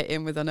kind of tie it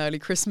in with an early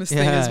Christmas thing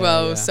as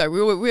well. Yeah. So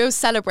we'll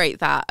celebrate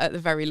that at the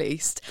very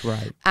least.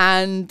 Right.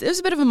 And it was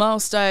a bit of a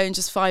milestone,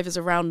 just 5 is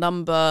a round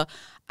number.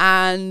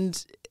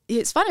 And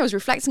it's funny, I was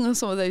reflecting on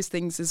some of those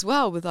things as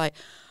well, with like,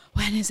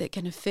 when is it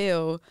going to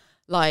feel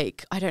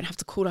like I don't have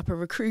to call up a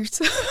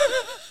recruiter?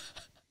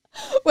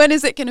 When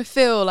is it going to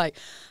feel like,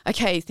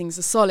 okay, things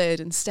are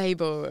solid and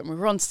stable and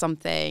we're on to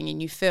something,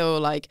 and you feel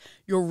like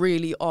you're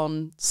really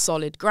on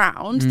solid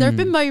ground? There have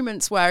been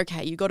moments where,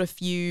 okay, you got a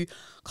few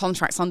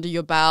contracts under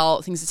your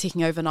belt, things are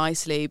ticking over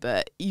nicely,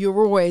 but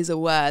you're always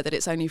aware that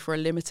it's only for a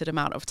limited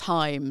amount of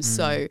time.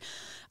 So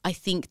I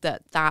think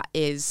that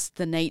is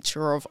the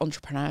nature of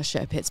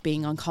entrepreneurship. It's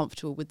being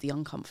uncomfortable with the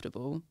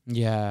uncomfortable.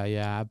 Yeah,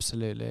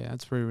 absolutely.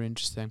 That's really, really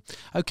interesting.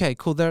 Okay,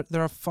 cool. There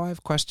are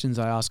 5 questions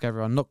I ask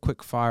everyone, not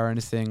quick fire or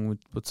anything.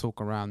 We'll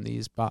talk around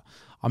these, but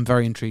I'm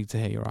very intrigued to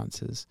hear your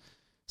answers.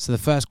 So the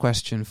first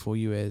question for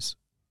you is,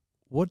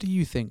 what do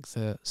you think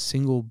the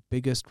single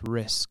biggest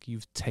risk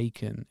you've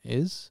taken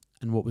is,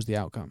 and what was the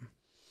outcome?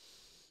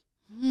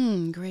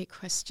 Great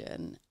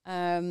question.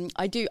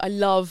 I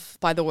love,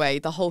 by the way,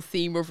 the whole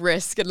theme of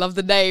risk, and love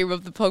the name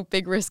of the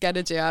Big Risk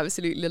Energy. I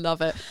absolutely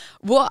love it.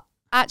 What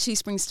actually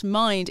springs to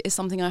mind is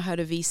something I heard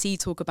a VC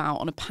talk about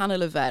on a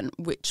panel event,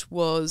 which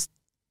was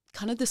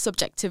kind of the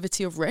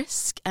subjectivity of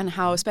risk, and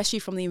how, especially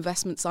from the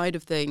investment side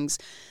of things,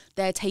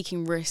 they're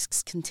taking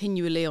risks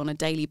continually on a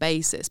daily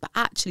basis. But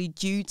actually,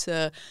 due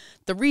to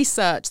the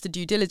research, the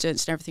due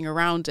diligence and everything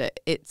around it,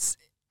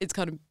 it's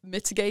kind of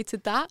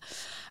mitigated that.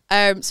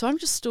 So I'm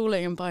just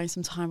stalling and buying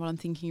some time while I'm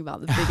thinking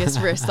about the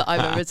biggest risk that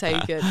I've ever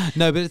taken.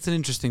 No, but it's an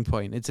interesting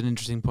point.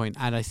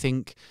 And I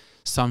think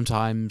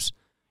sometimes,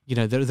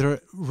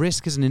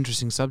 risk is an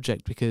interesting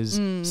subject because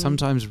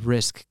sometimes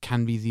risk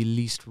can be the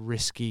least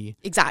risky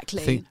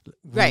thing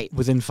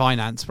within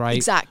finance, right?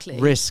 Exactly.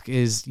 Risk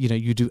is,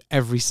 you do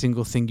every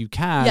single thing you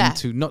can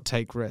to not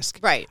take risk.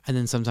 Right. And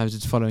then sometimes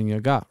it's following your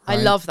gut. Right?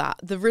 I love that.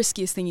 The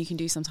riskiest thing you can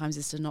do sometimes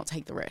is to not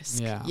take the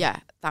risk. Yeah,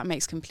 that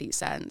makes complete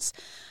sense.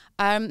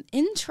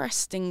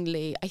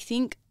 Interestingly, I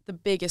think the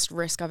biggest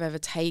risk I've ever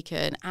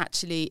taken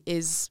actually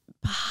is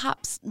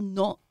perhaps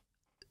not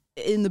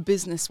in the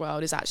business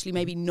world, is actually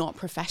maybe not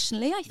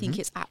professionally. I think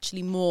it's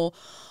actually more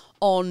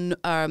on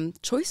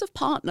choice of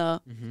partner.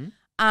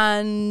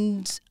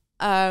 And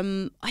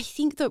I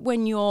think that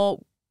when you're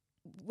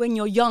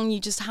young, you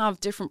just have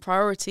different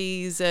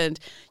priorities and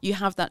you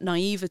have that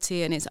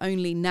naivety, and it's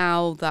only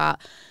now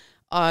that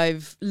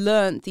I've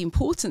learned the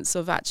importance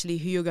of actually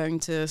who you're going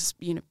to,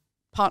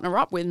 partner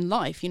up with in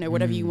life,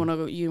 whatever you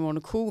want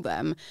to call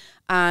them.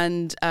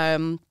 And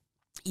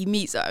you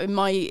meet, in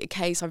my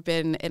case, I've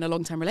been in a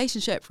long-term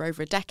relationship for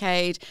over a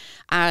decade,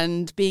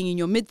 and being in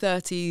your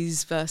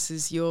mid-30s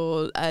versus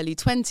your early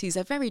 20s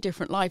are very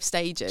different life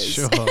stages.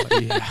 Sure,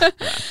 yeah.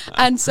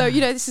 And so,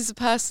 this is a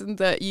person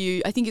that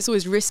I think it's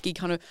always risky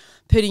kind of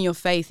putting your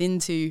faith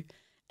into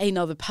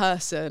another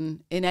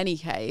person in any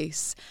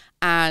case.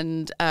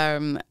 And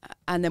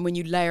then when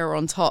you layer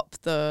on top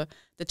the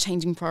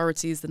changing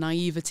priorities, the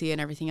naivety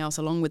and everything else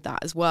along with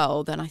that as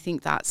well, then I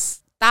think that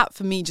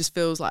for me just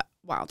feels like,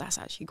 wow, that's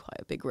actually quite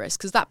a big risk,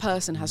 because that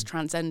person has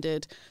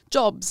transcended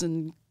jobs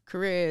and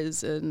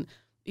careers and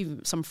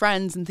even some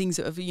friends and things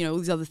that have, all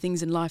these other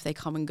things in life, they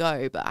come and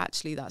go. But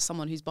actually that's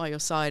someone who's by your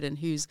side and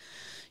who's,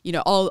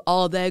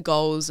 are their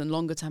goals and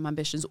longer term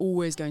ambitions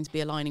always going to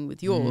be aligning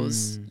with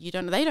yours. They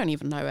don't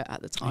even know it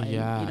at the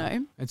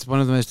time, It's one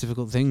of the most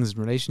difficult things in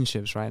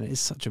relationships, right? And it is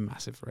such a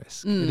massive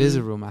risk. It is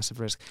a real massive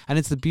risk. And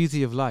it's the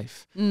beauty of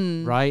life,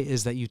 right?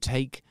 Is that you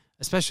take,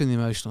 especially in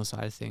the emotional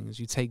side of things,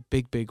 you take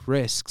big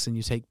risks and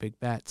you take big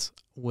bets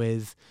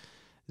with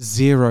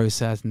zero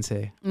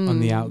certainty on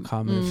the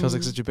outcome. And it feels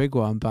like such a big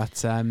one,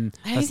 but I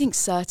don't think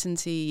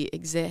certainty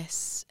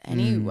exists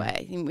anyway.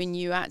 I think when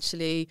you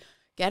actually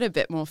get a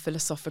bit more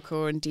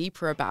philosophical and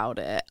deeper about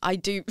it, I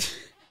do.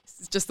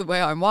 It's just the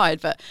way I'm wired,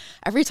 but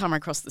every time I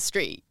cross the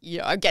street,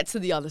 I get to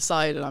the other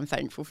side and I'm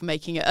thankful for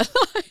making it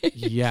alive.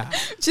 Yeah.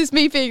 Just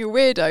me being a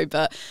weirdo,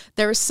 but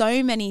there are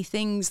so many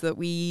things that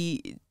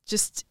we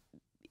just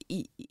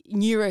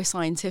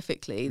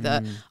neuroscientifically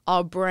that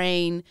our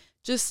brain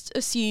just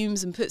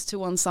assumes and puts to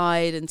one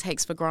side and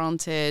takes for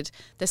granted.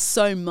 There's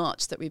so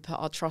much that we put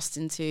our trust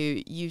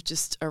into. You've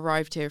just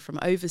arrived here from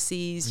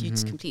overseas. You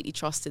just completely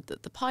trusted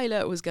that the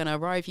pilot was going to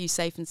arrive you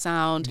safe and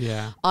sound.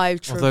 Yeah.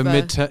 Although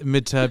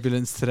mid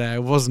turbulence today, I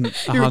wasn't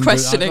 100. You were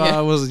questioning it.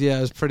 I was. Yeah,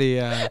 I was pretty.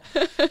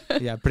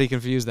 Pretty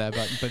confused there.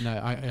 But no,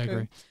 I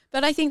agree.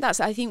 But I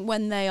think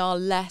when they are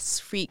less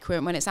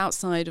frequent, when it's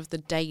outside of the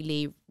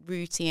daily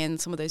routine,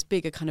 some of those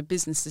bigger kind of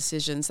business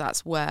decisions,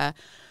 that's where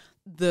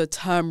the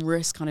term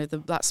risk, kind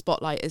of that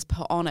spotlight is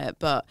put on it.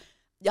 But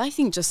I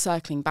think just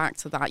circling back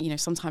to that,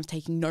 sometimes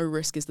taking no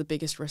risk is the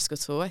biggest risk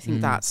at all. I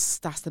think that's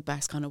the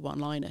best kind of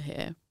one-liner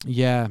here.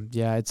 Yeah,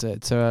 it's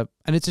a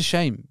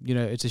shame.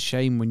 It's a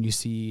shame when you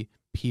see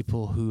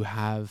people who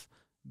have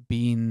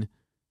been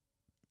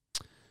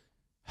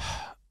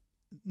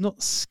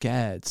not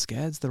scared's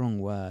the wrong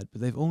word,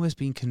 but they've almost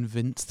been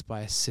convinced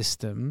by a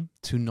system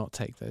to not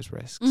take those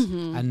risks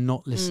and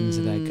not listen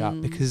to their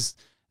gut, because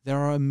there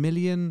are a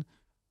million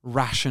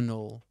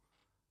rational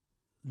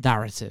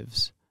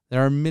narratives.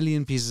 There are a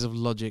million pieces of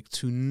logic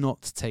to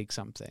not take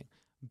something.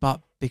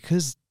 But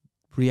because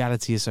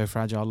reality is so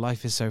fragile,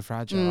 life is so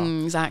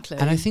fragile. Exactly.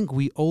 And I think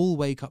we all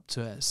wake up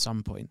to it at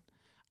some point.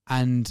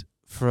 And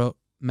for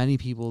many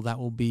people, that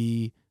will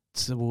be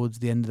towards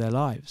the end of their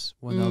lives,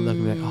 when they'll look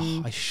and be like,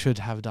 oh, I should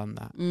have done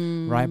that.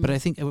 Right? But I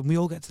think we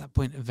all get to that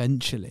point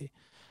eventually.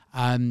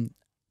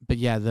 But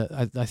yeah,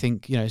 I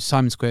think,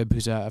 Simon Squibb,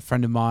 who's a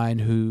friend of mine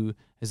who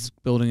is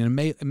building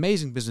an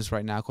amazing business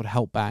right now called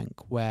Help Bank,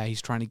 where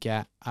he's trying to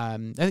get, I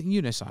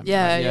think Simon.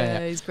 Yeah, right?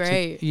 yeah, he's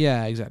great. So,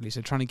 yeah, exactly.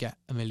 So trying to get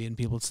 1 million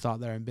people to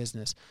start their own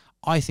business.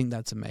 I think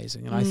that's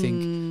amazing. And I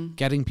think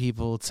getting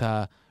people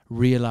to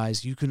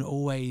realize you can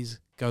always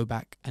go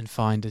back and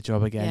find a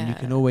job again. You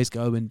can always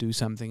go and do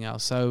something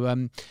else.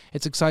 So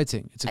it's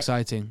exciting.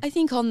 I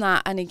think on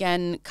that, and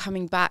again,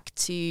 coming back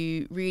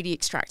to really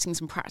extracting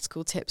some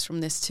practical tips from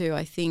this too,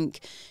 I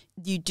think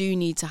you do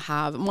need to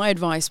have, my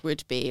advice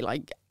would be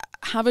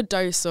have a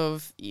dose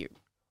of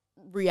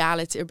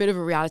reality, a bit of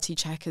a reality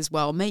check as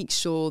well. Make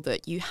sure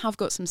that you have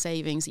got some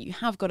savings, that you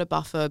have got a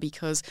buffer,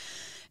 because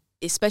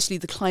especially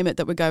the climate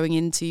that we're going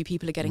into,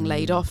 people are getting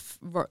laid off,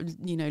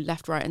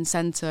 left, right and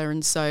centre.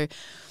 And so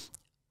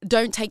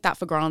don't take that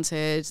for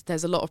granted.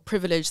 There's a lot of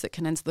privilege that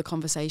can enter the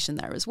conversation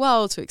there as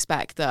well, to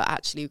expect that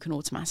actually you can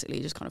automatically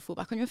just kind of fall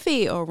back on your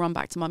feet or run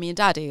back to mummy and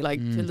daddy. Like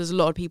there's a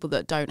lot of people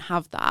that don't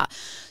have that.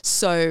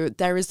 So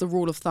there is the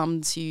rule of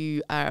thumb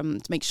to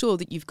make sure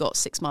that you've got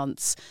 6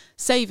 months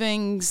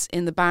savings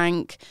in the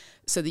bank,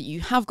 so that you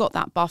have got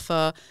that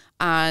buffer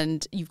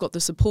and you've got the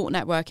support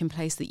network in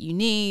place that you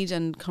need,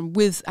 and come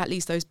with at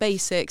least those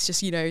basics,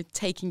 just,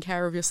 taking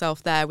care of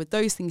yourself there with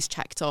those things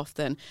checked off,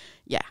 then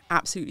yeah,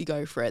 absolutely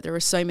go for it. There are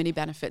so many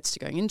benefits to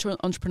going into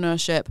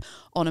entrepreneurship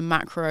on a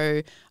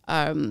macro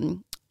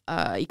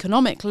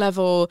economic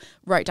level,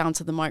 right down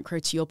to the micro,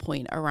 to your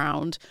point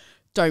around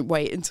don't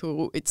wait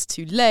until it's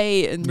too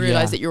late and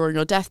realize that you're on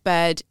your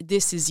deathbed.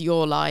 This is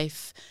your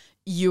life.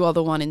 You are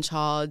the one in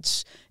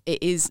charge.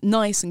 It is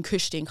nice and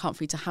cushy and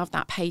comfy to have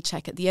that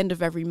paycheck at the end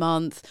of every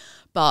month,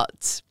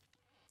 but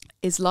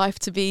is life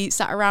to be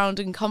sat around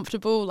and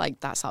comfortable? Like,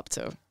 that's up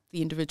to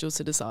the individual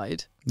to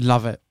decide.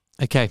 Love it.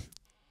 Okay.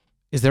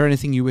 Is there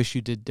anything you wish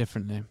you did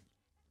differently?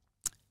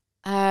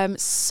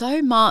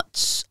 So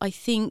much. I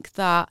think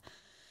that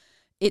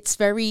it's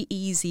very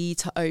easy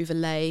to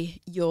overlay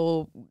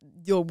your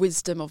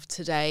wisdom of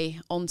today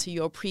onto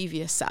your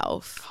previous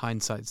self.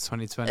 Hindsight's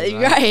 2020.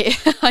 Right.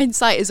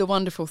 Hindsight is a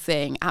wonderful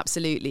thing,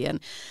 absolutely. And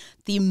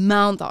the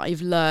amount that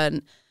I've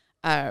learned,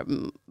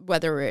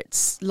 whether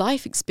it's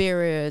life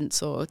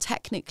experience or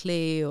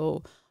technically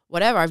or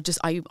whatever,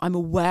 I'm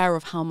aware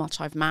of how much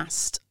I've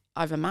amassed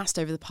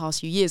over the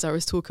past few years. I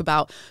always talk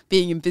about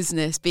being in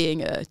business,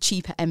 being a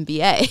cheaper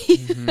MBA.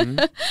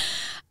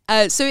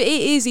 Mm-hmm. So it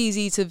is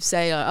easy to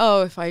say, like,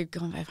 oh, if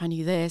I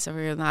knew this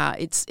or that.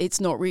 It's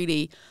not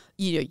really,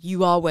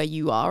 you are where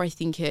you are. I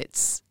think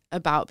it's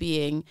about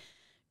being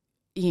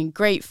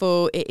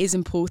grateful. It is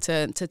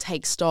important to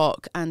take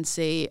stock and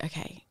see,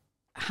 okay,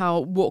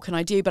 what can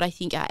I do? But I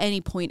think at any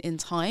point in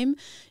time,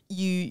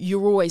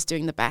 you're always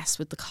doing the best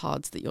with the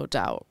cards that you're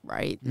dealt,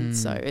 right? And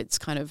so it's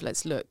kind of,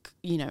 let's look,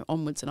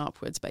 onwards and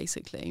upwards,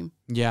 basically.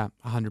 Yeah,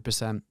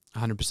 100%.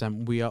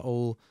 We are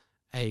all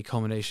a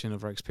combination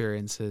of our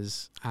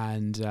experiences,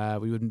 and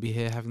we wouldn't be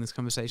here having this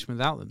conversation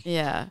without them.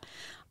 Yeah.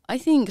 I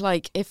think,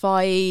 like, if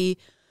I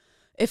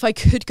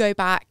could go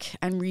back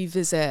and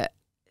revisit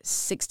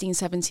 16,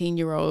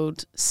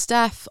 17-year-old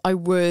Steph, I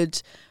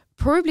would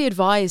probably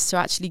advise to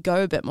actually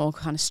go a bit more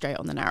kind of straight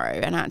on the narrow,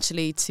 and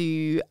actually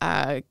to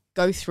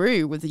go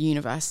through with a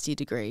university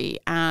degree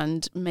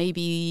and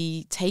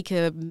maybe take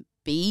a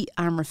beat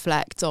and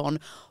reflect on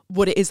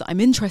what it is that I'm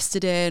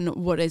interested in,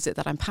 what is it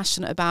that I'm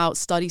passionate about,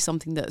 study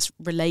something that's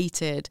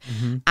related,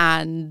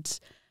 and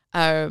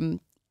kind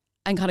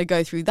of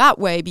go through that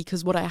way.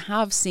 Because what I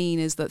have seen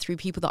is that through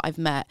people that I've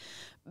met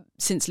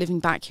since living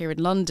back here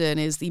in London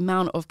is the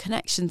amount of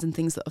connections and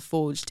things that are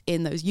forged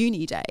in those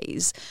uni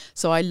days.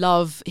 So I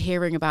love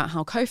hearing about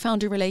how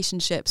co-founder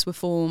relationships were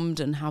formed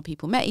and how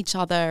people met each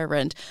other.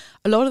 And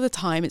a lot of the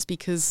time it's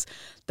because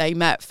they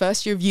met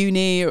first year of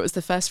uni, or it was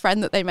the first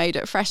friend that they made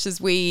at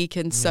Freshers Week.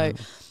 And so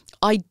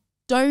I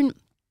don't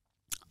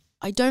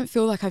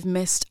feel like I've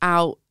missed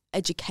out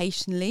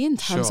educationally in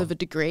terms of a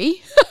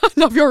degree.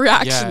 Love your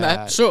reaction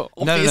there. Sure,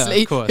 obviously,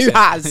 no, of course, who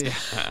has?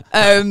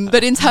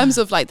 But in terms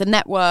of like the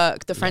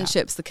network, the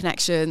friendships, the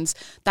connections,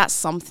 that's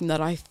something that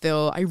I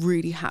feel I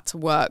really had to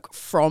work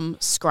from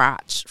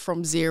scratch,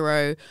 from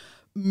zero,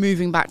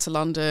 moving back to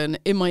London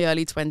in my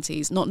early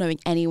 20s, not knowing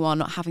anyone,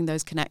 not having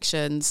those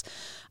connections.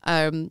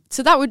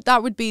 So that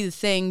would be the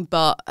thing.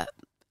 But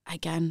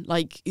again,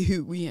 like,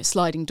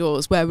 sliding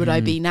doors. Where would I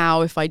be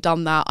now if I'd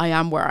done that? I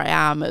am where I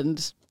am,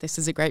 and this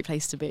is a great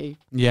place to be.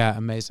 Yeah,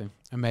 amazing.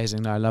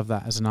 No, I love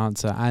that as an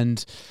answer.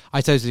 And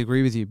I totally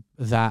agree with you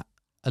that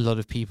a lot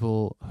of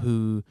people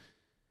who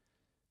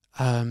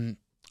are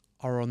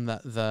on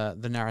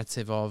the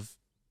narrative of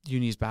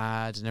uni's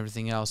bad and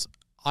everything else,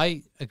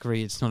 I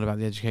agree it's not about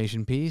the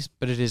education piece,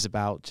 but it is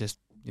about just,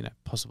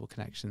 possible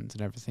connections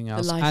and everything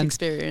else. The life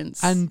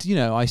experience. And,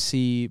 I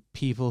see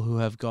people who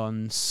have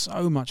gone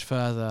so much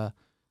further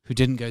who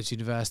didn't go to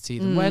university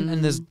than went,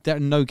 and there's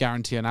no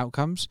guarantee on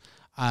outcomes.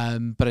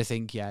 But I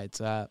think,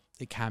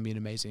 it can be an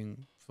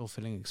amazing,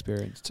 fulfilling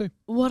experience too.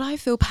 What I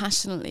feel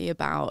passionately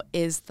about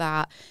is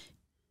that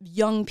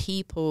young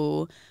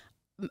people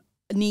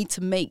need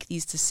to make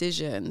these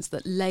decisions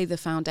that lay the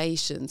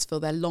foundations for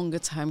their longer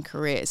term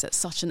careers at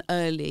such an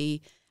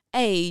early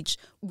age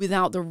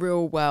without the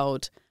real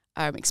world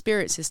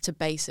experiences to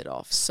base it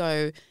off.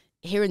 So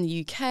here in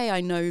the UK,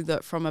 I know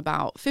that from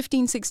about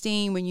 15,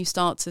 16, when you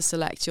start to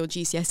select your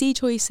GCSE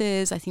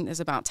choices, I think there's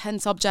about 10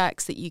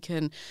 subjects that you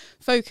can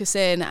focus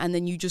in, and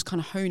then you just kind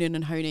of hone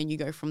in. You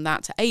go from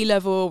that to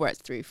A-level, where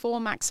it's 3 or 4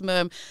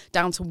 maximum,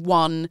 down to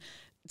 1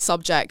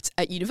 subject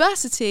at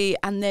university,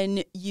 and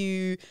then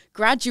you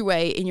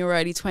graduate in your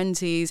early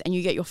 20s and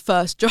you get your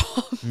first job.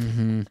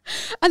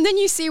 And then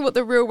you see what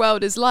the real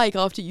world is like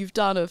after you've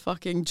done a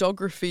fucking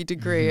geography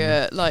degree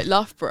at like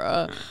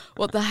Loughborough.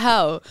 What the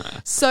hell?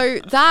 So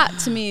that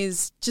to me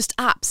is just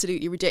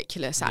absolutely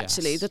ridiculous,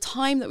 actually. The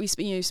time that we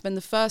spend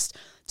the first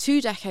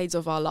 2 decades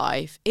of our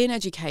life in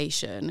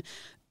education,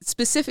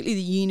 specifically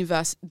the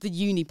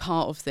uni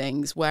part of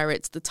things, where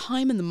it's the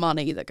time and the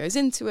money that goes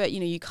into it.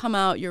 You come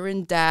out, you're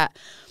in debt.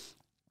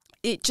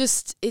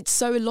 It's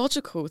so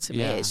illogical to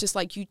me. It's just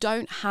like you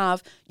don't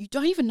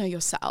even know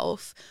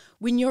yourself.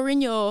 When you're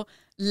in your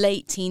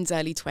late teens,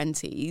 early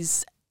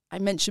 20s, I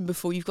mentioned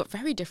before, you've got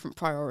very different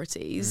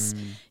priorities.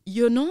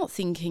 You're not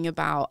thinking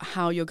about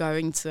how you're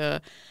going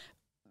to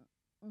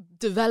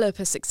develop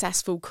a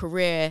successful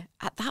career.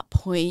 At that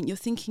point, you're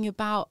thinking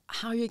about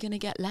how you're going to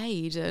get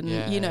laid, and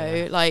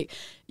like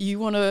you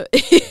want to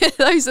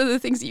those are the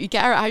things that you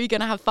care about. How you're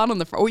going to have fun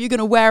on or you're going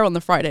to wear on the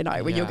Friday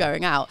night when you're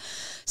going out.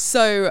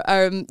 So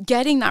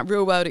getting that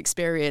real world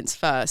experience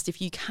first.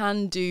 If you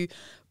can do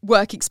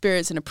work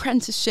experience, an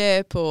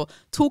apprenticeship, or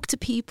talk to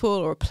people,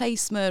 or a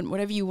placement,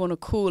 whatever you want to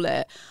call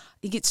it, I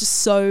think it's just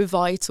so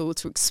vital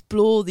to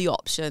explore the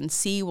option,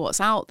 see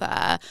what's out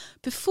there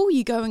before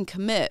you go and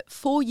commit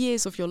 4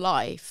 years of your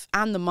life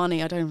and the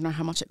money. I don't even know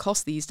how much it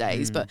costs these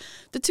days, but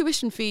the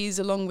tuition fees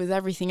along with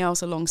everything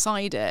else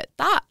alongside it,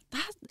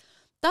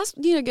 that's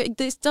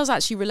this does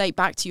actually relate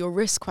back to your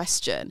risk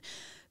question.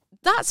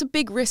 That's a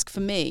big risk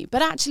for me,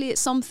 but actually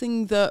it's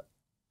something that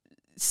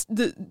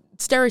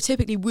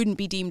stereotypically wouldn't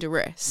be deemed a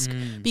risk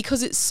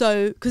because it's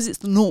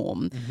the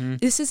norm.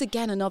 This is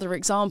again another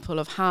example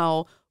of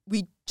how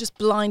we just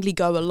blindly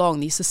go along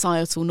these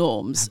societal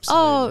norms.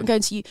 Absolutely. Oh, I'm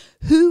going to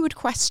who would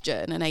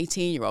question an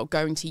 18-year-old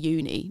going to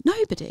uni?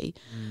 Nobody.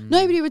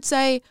 Nobody would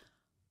say,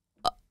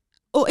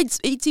 or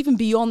it's even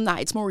beyond that.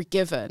 It's more a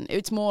given.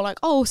 It's more like,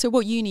 oh, so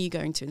what uni are you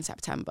going to in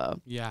September?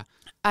 Yeah.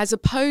 As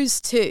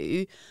opposed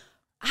to,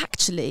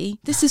 actually,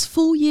 this is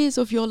 4 years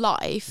of your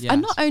life. Yes.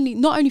 And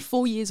not only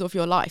 4 years of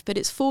your life, but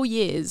it's 4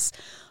 years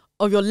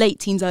of your late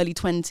teens, early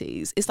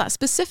 20s. It's that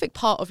specific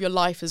part of your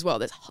life as well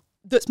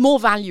that's more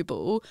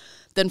valuable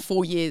than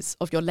 4 years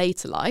of your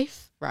later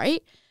life,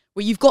 right?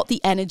 Where you've got the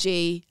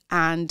energy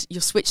and you're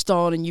switched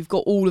on and you've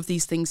got all of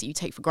these things that you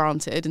take for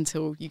granted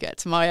until you get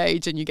to my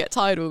age and you get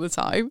tired all the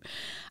time.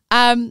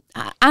 And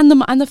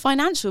the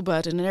financial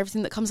burden and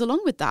everything that comes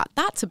along with that.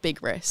 That's a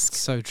big risk.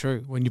 So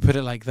true. When you put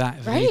it like that,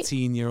 if an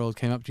 18-year-old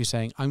came up to you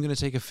saying, I'm going to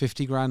take a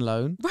 50 grand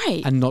loan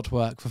and not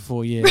work for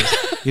 4 years,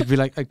 you'd be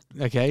like,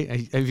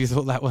 okay, have you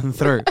thought that one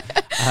through?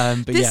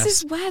 But this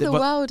is where the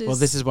world is. Well,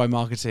 this is why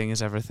marketing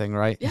is everything,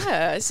 right?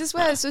 Yeah, this is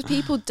where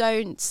people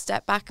don't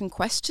step back and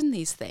question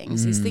these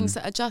things. These things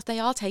that they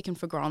are taken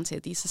for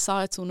granted, these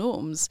societal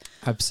norms.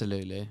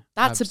 Absolutely.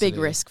 That's a big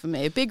risk for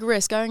me. A big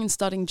risk going and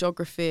studying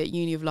geography at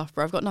Uni of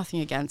Loughborough. I've got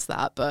nothing against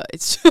that, but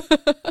it's...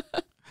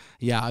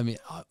 Yeah, I mean,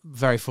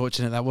 very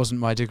fortunate that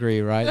wasn't my degree,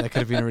 right? That could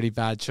have been a really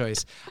bad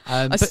choice.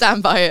 I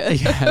stand by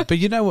it. Yeah, but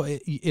you know what?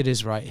 It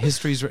is right.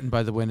 History is written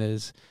by the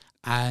winners.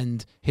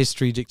 And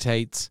history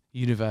dictates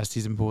university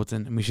is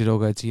important and we should all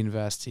go to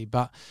university.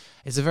 But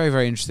it's a very,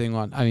 very interesting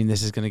one. I mean,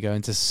 this is going to go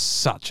into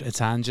such a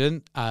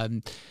tangent. But,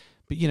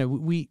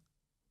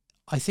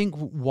 I think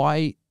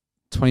why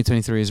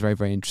 2023 is very,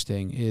 very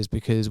interesting is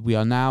because we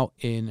are now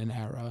in an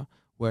era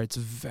where it's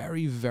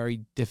very,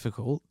 very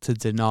difficult to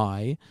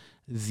deny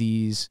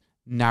these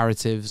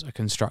narratives are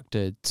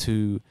constructed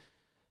to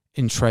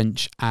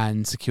entrench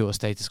and secure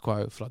status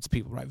quo for lots of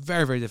people, right?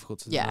 Very, very difficult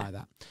to deny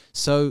that.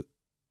 So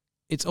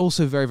it's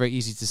also very, very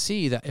easy to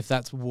see that if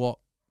that's what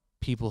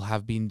people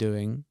have been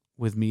doing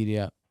with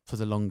media for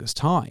the longest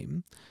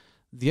time,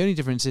 the only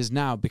difference is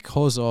now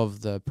because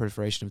of the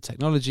proliferation of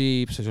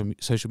technology,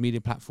 social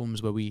media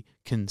platforms where we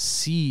can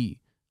see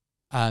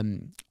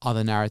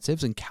other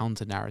narratives and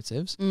counter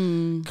narratives.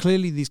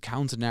 Clearly, these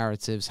counter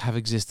narratives have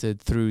existed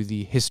through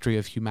the history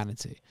of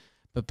humanity.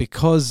 But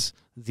because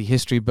the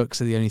history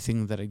books are the only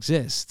thing that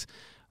exist,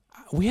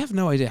 we have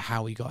no idea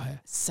how we got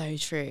here. So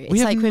true.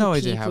 It's like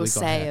when people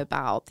say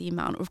about the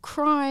amount of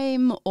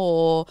crime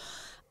or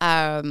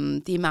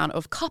the amount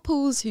of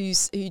couples who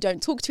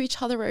don't talk to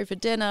each other over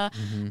dinner.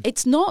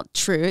 It's not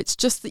true. It's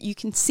just that you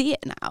can see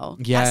it now.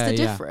 That's the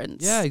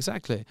difference. Yeah,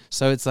 exactly.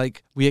 So it's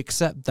like we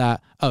accept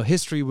that,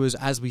 history was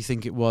as we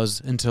think it was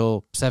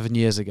until 7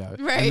 years ago.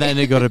 Right. And then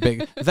it got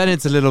then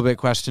it's a little bit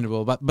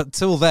questionable. But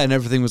till then,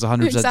 everything was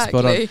 100%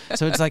 spot on.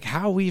 So it's like,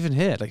 how are we even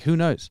here? Like, who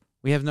knows?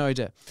 We have no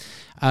idea.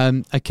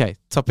 Okay,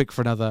 topic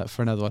for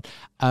another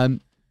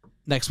one.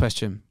 Next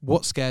question.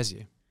 What scares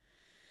you?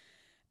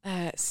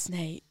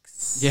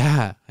 Snakes.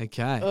 Yeah,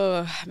 okay.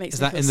 Is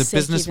that in the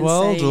business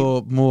world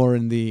or more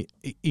in the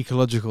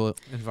ecological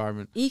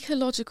environment?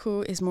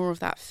 Ecological is more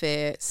of that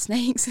fear.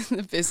 Snakes in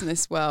the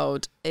business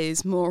world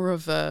is more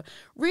of a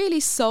really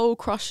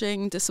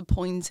soul-crushing,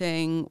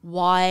 disappointing,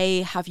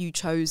 why have you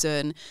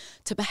chosen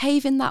to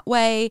behave in that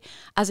way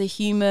as a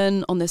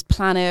human on this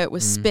planet? We're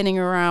spinning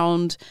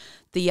around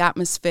the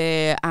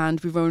atmosphere and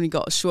we've only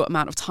got a short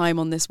amount of time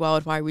on this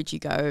world. Why would you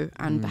go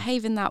and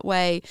behave in that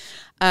way?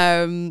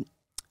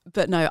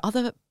 But no,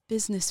 other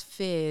business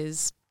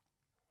fears.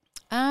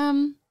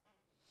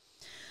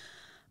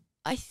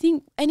 I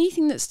think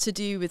anything that's to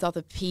do with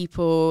other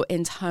people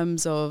in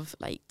terms of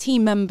like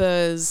team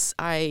members,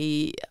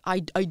 I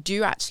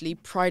do actually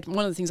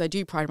one of the things I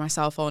do pride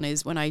myself on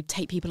is when I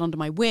take people under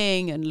my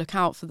wing and look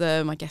out for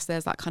them. I guess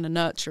there's that kind of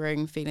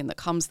nurturing feeling that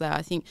comes there.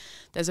 I think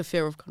there's a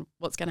fear of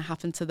what's going to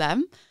happen to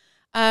them.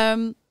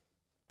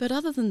 But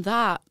other than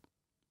that,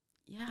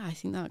 yeah, I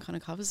think that kind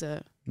of covers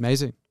it.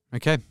 Amazing.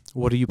 Okay.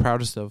 What are you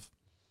proudest of?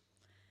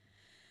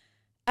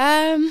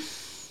 I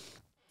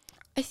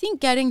think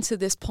getting to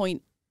this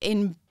point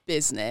in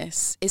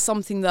business is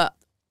something that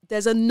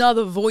there's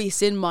another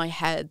voice in my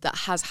head that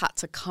has had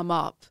to come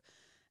up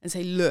and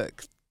say,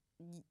 look,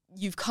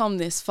 you've come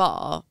this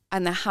far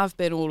and there have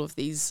been all of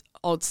these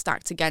odds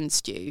stacked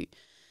against you.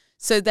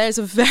 So there's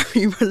a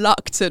very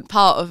reluctant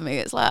part of me.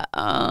 It's like,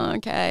 oh,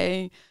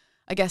 okay,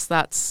 I guess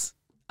that's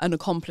an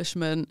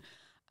accomplishment.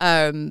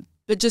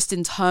 But just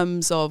in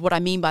terms of what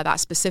I mean by that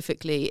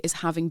specifically is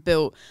having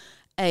built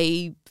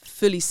a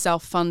fully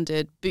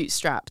self-funded,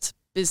 bootstrapped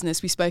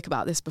business. We spoke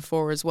about this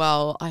before as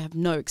well. I have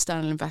no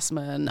external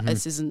investment.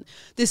 Mm-hmm.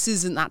 This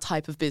isn't that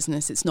type of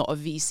business. It's not a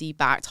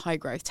VC-backed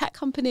high-growth tech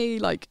company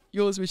like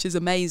yours, which is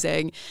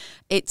amazing.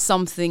 It's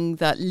something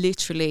that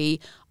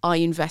literally I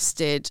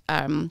invested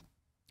a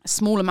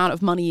small amount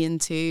of money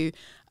into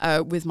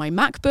with my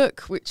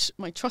MacBook, which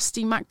my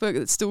trusty MacBook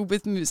that's still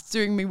with me, is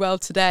doing me well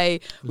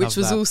today, which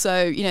was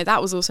also,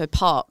 that was also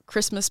part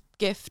Christmas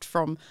gift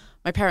from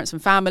my parents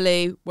and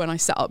family when I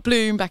set up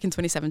Bloom back in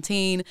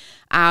 2017,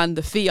 and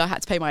the fee I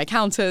had to pay my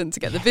accountant to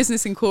get the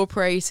business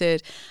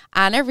incorporated,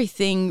 and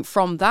everything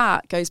from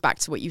that goes back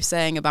to what you were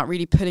saying about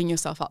really putting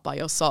yourself up by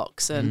your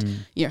socks.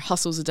 And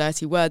hustle's a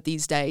dirty word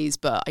these days,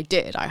 but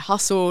I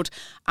hustled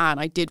and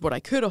I did what I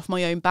could off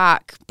my own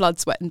back, blood,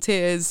 sweat and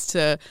tears,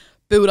 to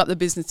build up the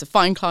business, to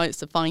find clients,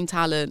 to find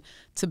talent,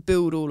 to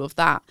build all of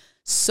that.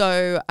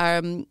 So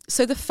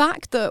the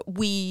fact that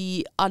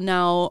we are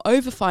now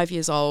over 5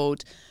 years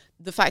old,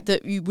 the fact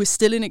that we're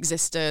still in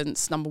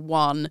existence, number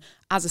one,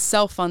 as a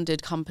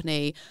self-funded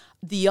company.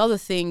 The other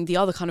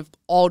kind of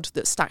odd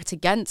that's stacked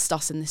against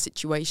us in this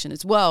situation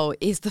as well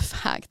is the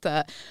fact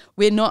that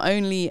we're not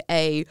only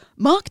a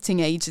marketing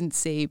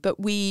agency, but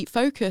we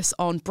focus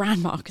on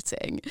brand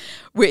marketing,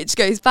 which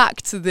goes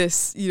back to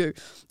this,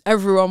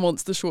 everyone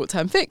wants the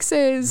short-term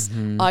fixes.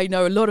 Mm-hmm. I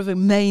know a lot of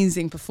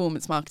amazing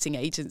performance marketing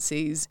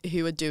agencies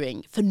who are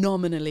doing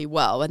phenomenally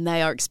well, and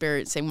they are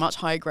experiencing much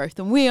higher growth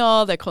than we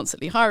are. They're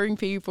constantly hiring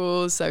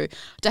people. So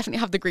definitely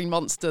have the green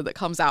monster that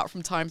comes out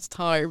from time to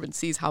time and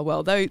sees how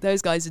well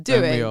those guys are doing.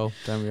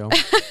 Don't we all.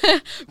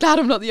 Glad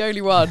I'm not the only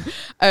one.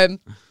 And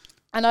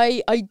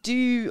I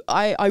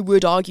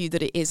would argue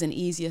that it is an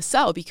easier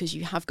sell because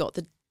you have got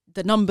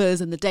the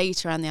numbers and the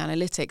data and the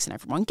analytics, and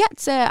everyone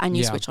gets it, and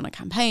you switch on a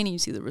campaign and you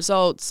see the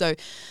results. So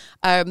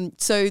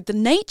the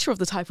nature of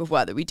the type of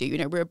work that we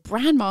do, we're a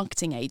brand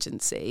marketing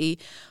agency.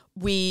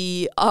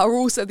 We are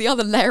also, the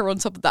other layer on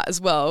top of that as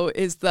well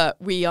is that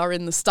we are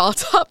in the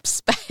startup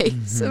space.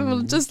 Mm-hmm.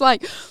 And just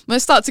like, when I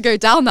start to go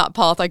down that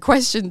path, I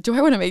question, do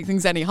I want to make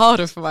things any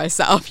harder for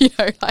myself?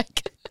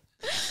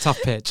 Tough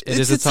pitch. It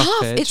is a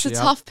tough pitch. It's a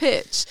tough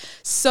pitch.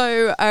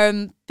 So,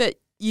 but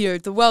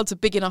the world's a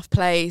big enough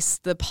place.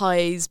 The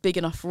pie's big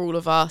enough for all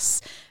of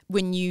us.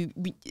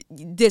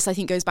 This I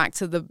think goes back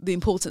to the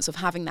importance of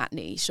having that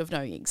niche, of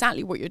knowing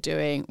exactly what you're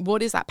doing.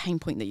 What is that pain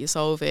point that you're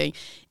solving?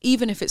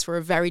 Even if it's for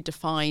a very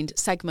defined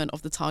segment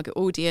of the target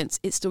audience,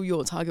 it's still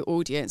your target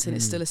audience, and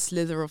it's still a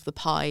slither of the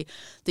pie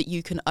that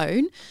you can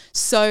own.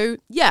 So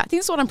yeah, I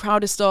think that's what I'm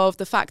proudest of.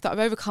 The fact that I've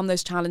overcome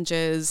those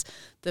challenges,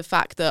 the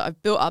fact that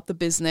I've built up the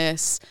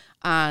business,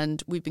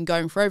 and we've been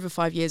going for over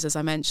 5 years, as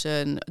I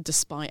mentioned,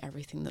 despite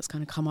everything that's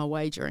kind of come our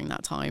way during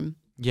that time.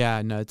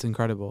 Yeah, no, it's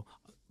incredible.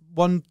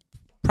 One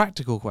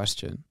practical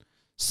question.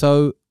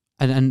 So,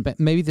 and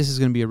maybe this is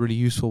going to be a really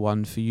useful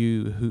one for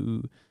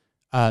you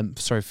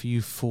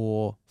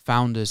for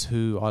founders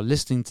who are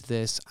listening to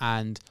this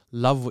and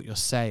love what you're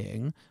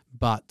saying,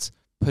 but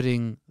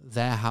putting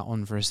their hat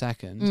on for a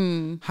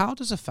second. How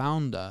does a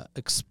founder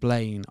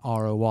explain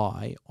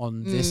ROI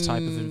on this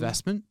type of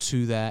investment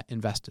to their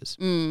investors?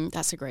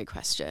 That's a great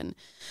question.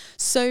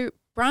 So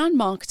brand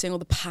marketing, or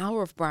the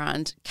power of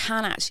brand,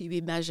 can actually be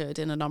measured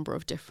in a number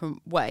of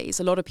different ways.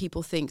 A lot of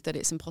people think that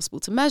it's impossible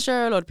to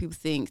measure. A lot of people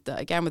think that,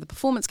 again, with a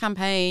performance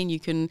campaign, you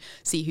can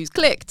see who's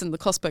clicked and the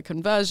cost per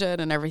conversion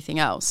and everything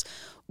else.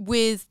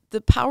 With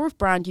the power of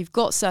brand, you've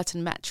got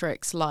certain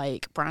metrics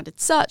like branded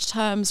search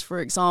terms,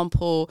 for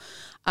example.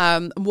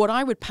 What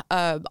I would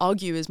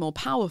argue is more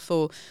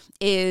powerful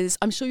is,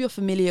 I'm sure you're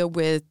familiar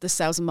with the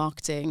sales and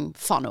marketing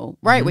funnel,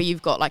 right? Mm-hmm. Where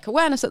you've got like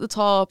awareness at the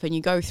top and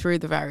you go through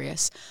the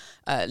various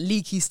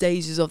leaky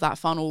stages of that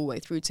funnel all the way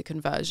through to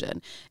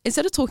conversion.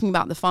 Instead of talking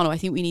about the funnel, I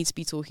think we need to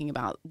be talking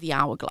about the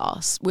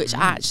hourglass, which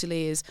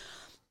actually is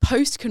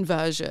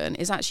post-conversion,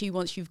 is actually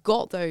once you've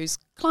got those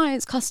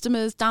clients,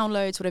 customers,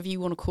 downloads, whatever you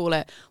want to call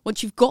it,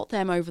 once you've got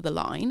them over the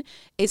line,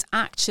 is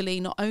actually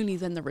not only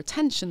then the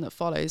retention that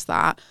follows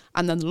that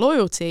and then the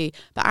loyalty,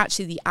 but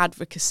actually the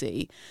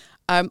advocacy.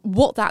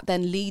 What that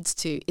then leads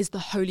to is the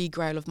holy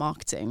grail of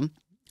marketing.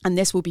 and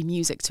this will be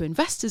music to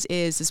investors'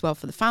 ears as well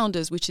for the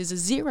founders, which is a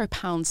 £0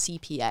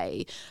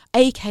 CPA,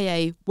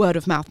 aka word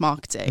of mouth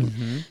marketing.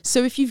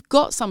 So if you've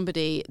got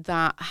somebody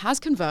that has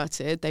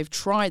converted, they've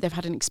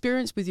had an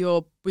experience with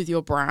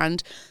your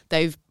brand,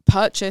 they've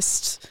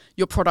purchased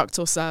your product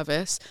or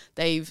service,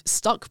 they've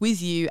stuck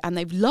with you and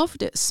they've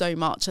loved it so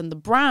much and the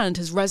brand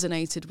has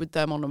resonated with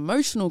them on an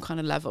emotional kind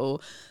of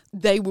level,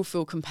 they will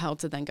feel compelled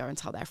to then go and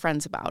tell their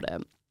friends about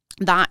it.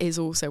 That is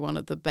also one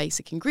of the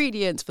basic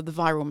ingredients for the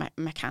viral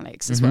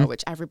mechanics as well,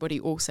 which everybody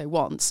also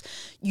wants.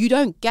 You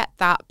don't get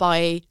that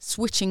by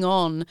switching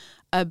on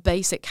a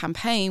basic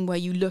campaign where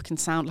you look and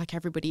sound like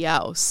everybody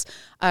else.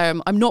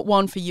 I'm not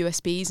one for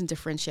USPs and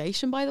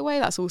differentiation, by the way.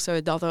 That's also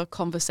another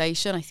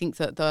conversation. I think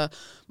that the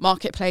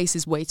marketplace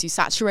is way too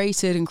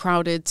saturated and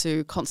crowded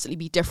to constantly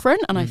be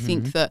different. And I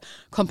think that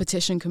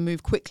competition can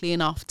move quickly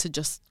enough to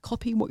just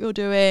copy what you're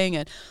doing.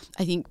 And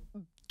I think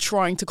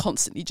trying to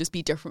constantly just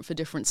be different for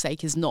different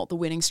sake is not the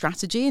winning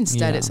strategy.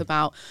 Instead, it's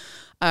about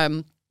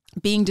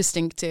being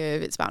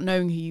distinctive. It's about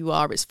knowing who you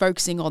are. It's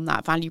focusing on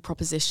that value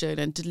proposition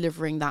and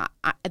delivering that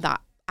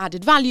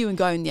added value and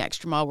going the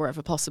extra mile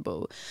wherever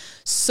possible.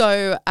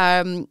 So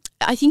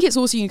I think it's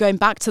also going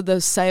back to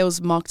the sales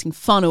marketing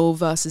funnel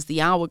versus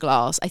the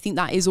hourglass. I think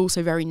that is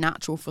also very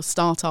natural for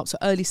startups or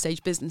early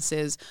stage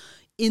businesses.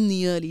 In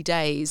the early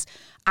days,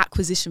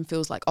 acquisition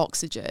feels like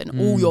oxygen.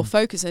 All your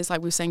focus is,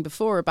 like we were saying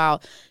before,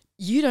 about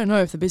you don't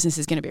know if the business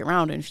is going to be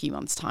around in a few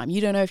months' time. You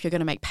don't know if you're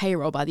going to make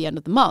payroll by the end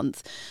of the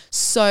month.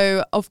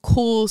 So, of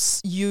course,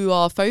 you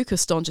are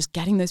focused on just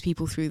getting those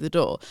people through the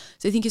door.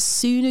 So I think as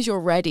soon as you're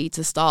ready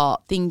to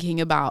start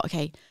thinking about,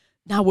 okay,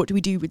 now what do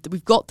we do with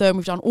we've got them,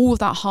 we've done all of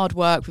that hard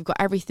work, we've got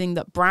everything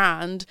that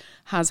brand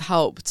has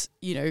helped,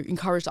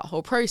 encourage that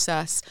whole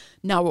process.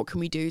 Now what can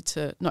we do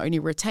to not only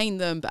retain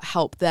them, but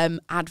help them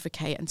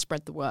advocate and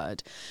spread the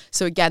word?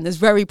 So again, there's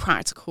very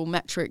practical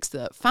metrics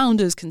that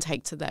founders can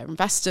take to their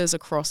investors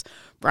across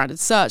branded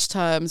search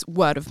terms,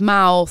 word of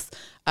mouth,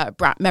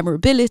 brand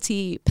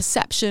memorability,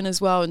 perception as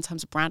well in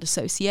terms of brand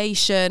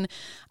association.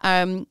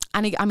 And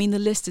I mean, the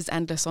list is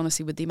endless,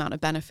 honestly, with the amount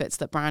of benefits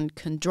that brand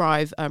can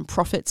drive.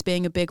 Profits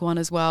being a big one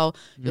as well.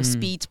 Your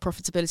speed to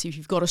profitability. If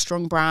you've got a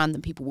strong brand,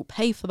 then people will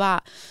pay for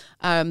that.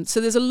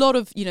 So there's a lot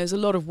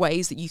of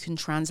ways that you can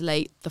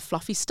translate the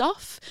fluffy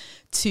stuff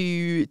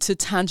to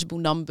tangible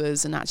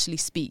numbers and actually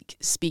speak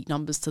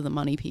numbers to the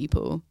money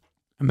people.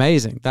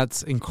 Amazing.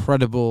 That's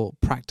incredible,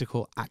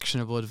 practical,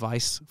 actionable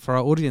advice for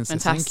our audience.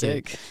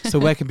 Fantastic. Thank you. So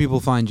where can people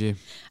find you?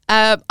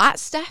 At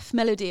Steph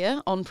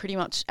Melodia on pretty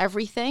much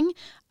everything.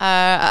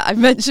 I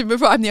mentioned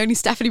before, I'm the only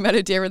Stephanie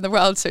Melodia in the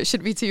world, so it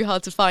shouldn't be too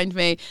hard to find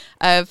me.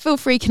 Feel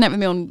free, connect with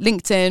me on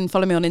LinkedIn,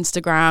 follow me on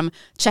Instagram,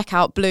 check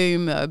out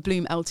Bloom,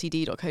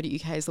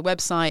 bloomltd.co.uk is the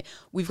website.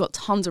 We've got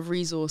tons of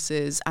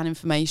resources and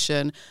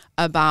information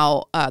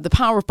about the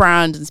power of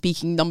brand and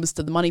speaking numbers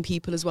to the money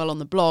people as well on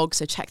the blog,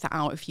 so check that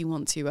out if you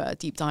want to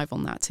deep dive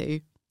on that too.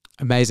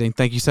 Amazing.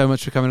 Thank you so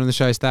much for coming on the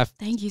show, Steph.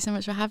 Thank you so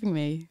much for having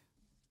me.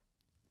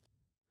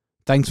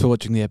 Thanks for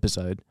watching the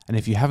episode. And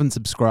if you haven't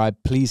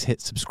subscribed, please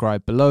hit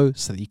subscribe below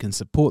so that you can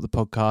support the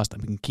podcast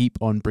and we can keep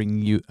on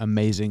bringing you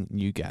amazing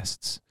new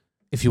guests.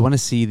 If you want to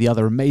see the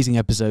other amazing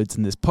episodes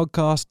in this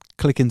podcast,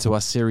 click into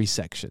our series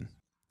section.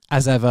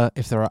 As ever,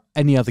 if there are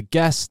any other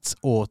guests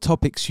or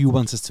topics you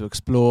want us to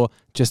explore,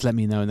 just let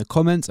me know in the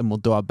comments and we'll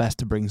do our best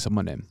to bring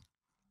someone in.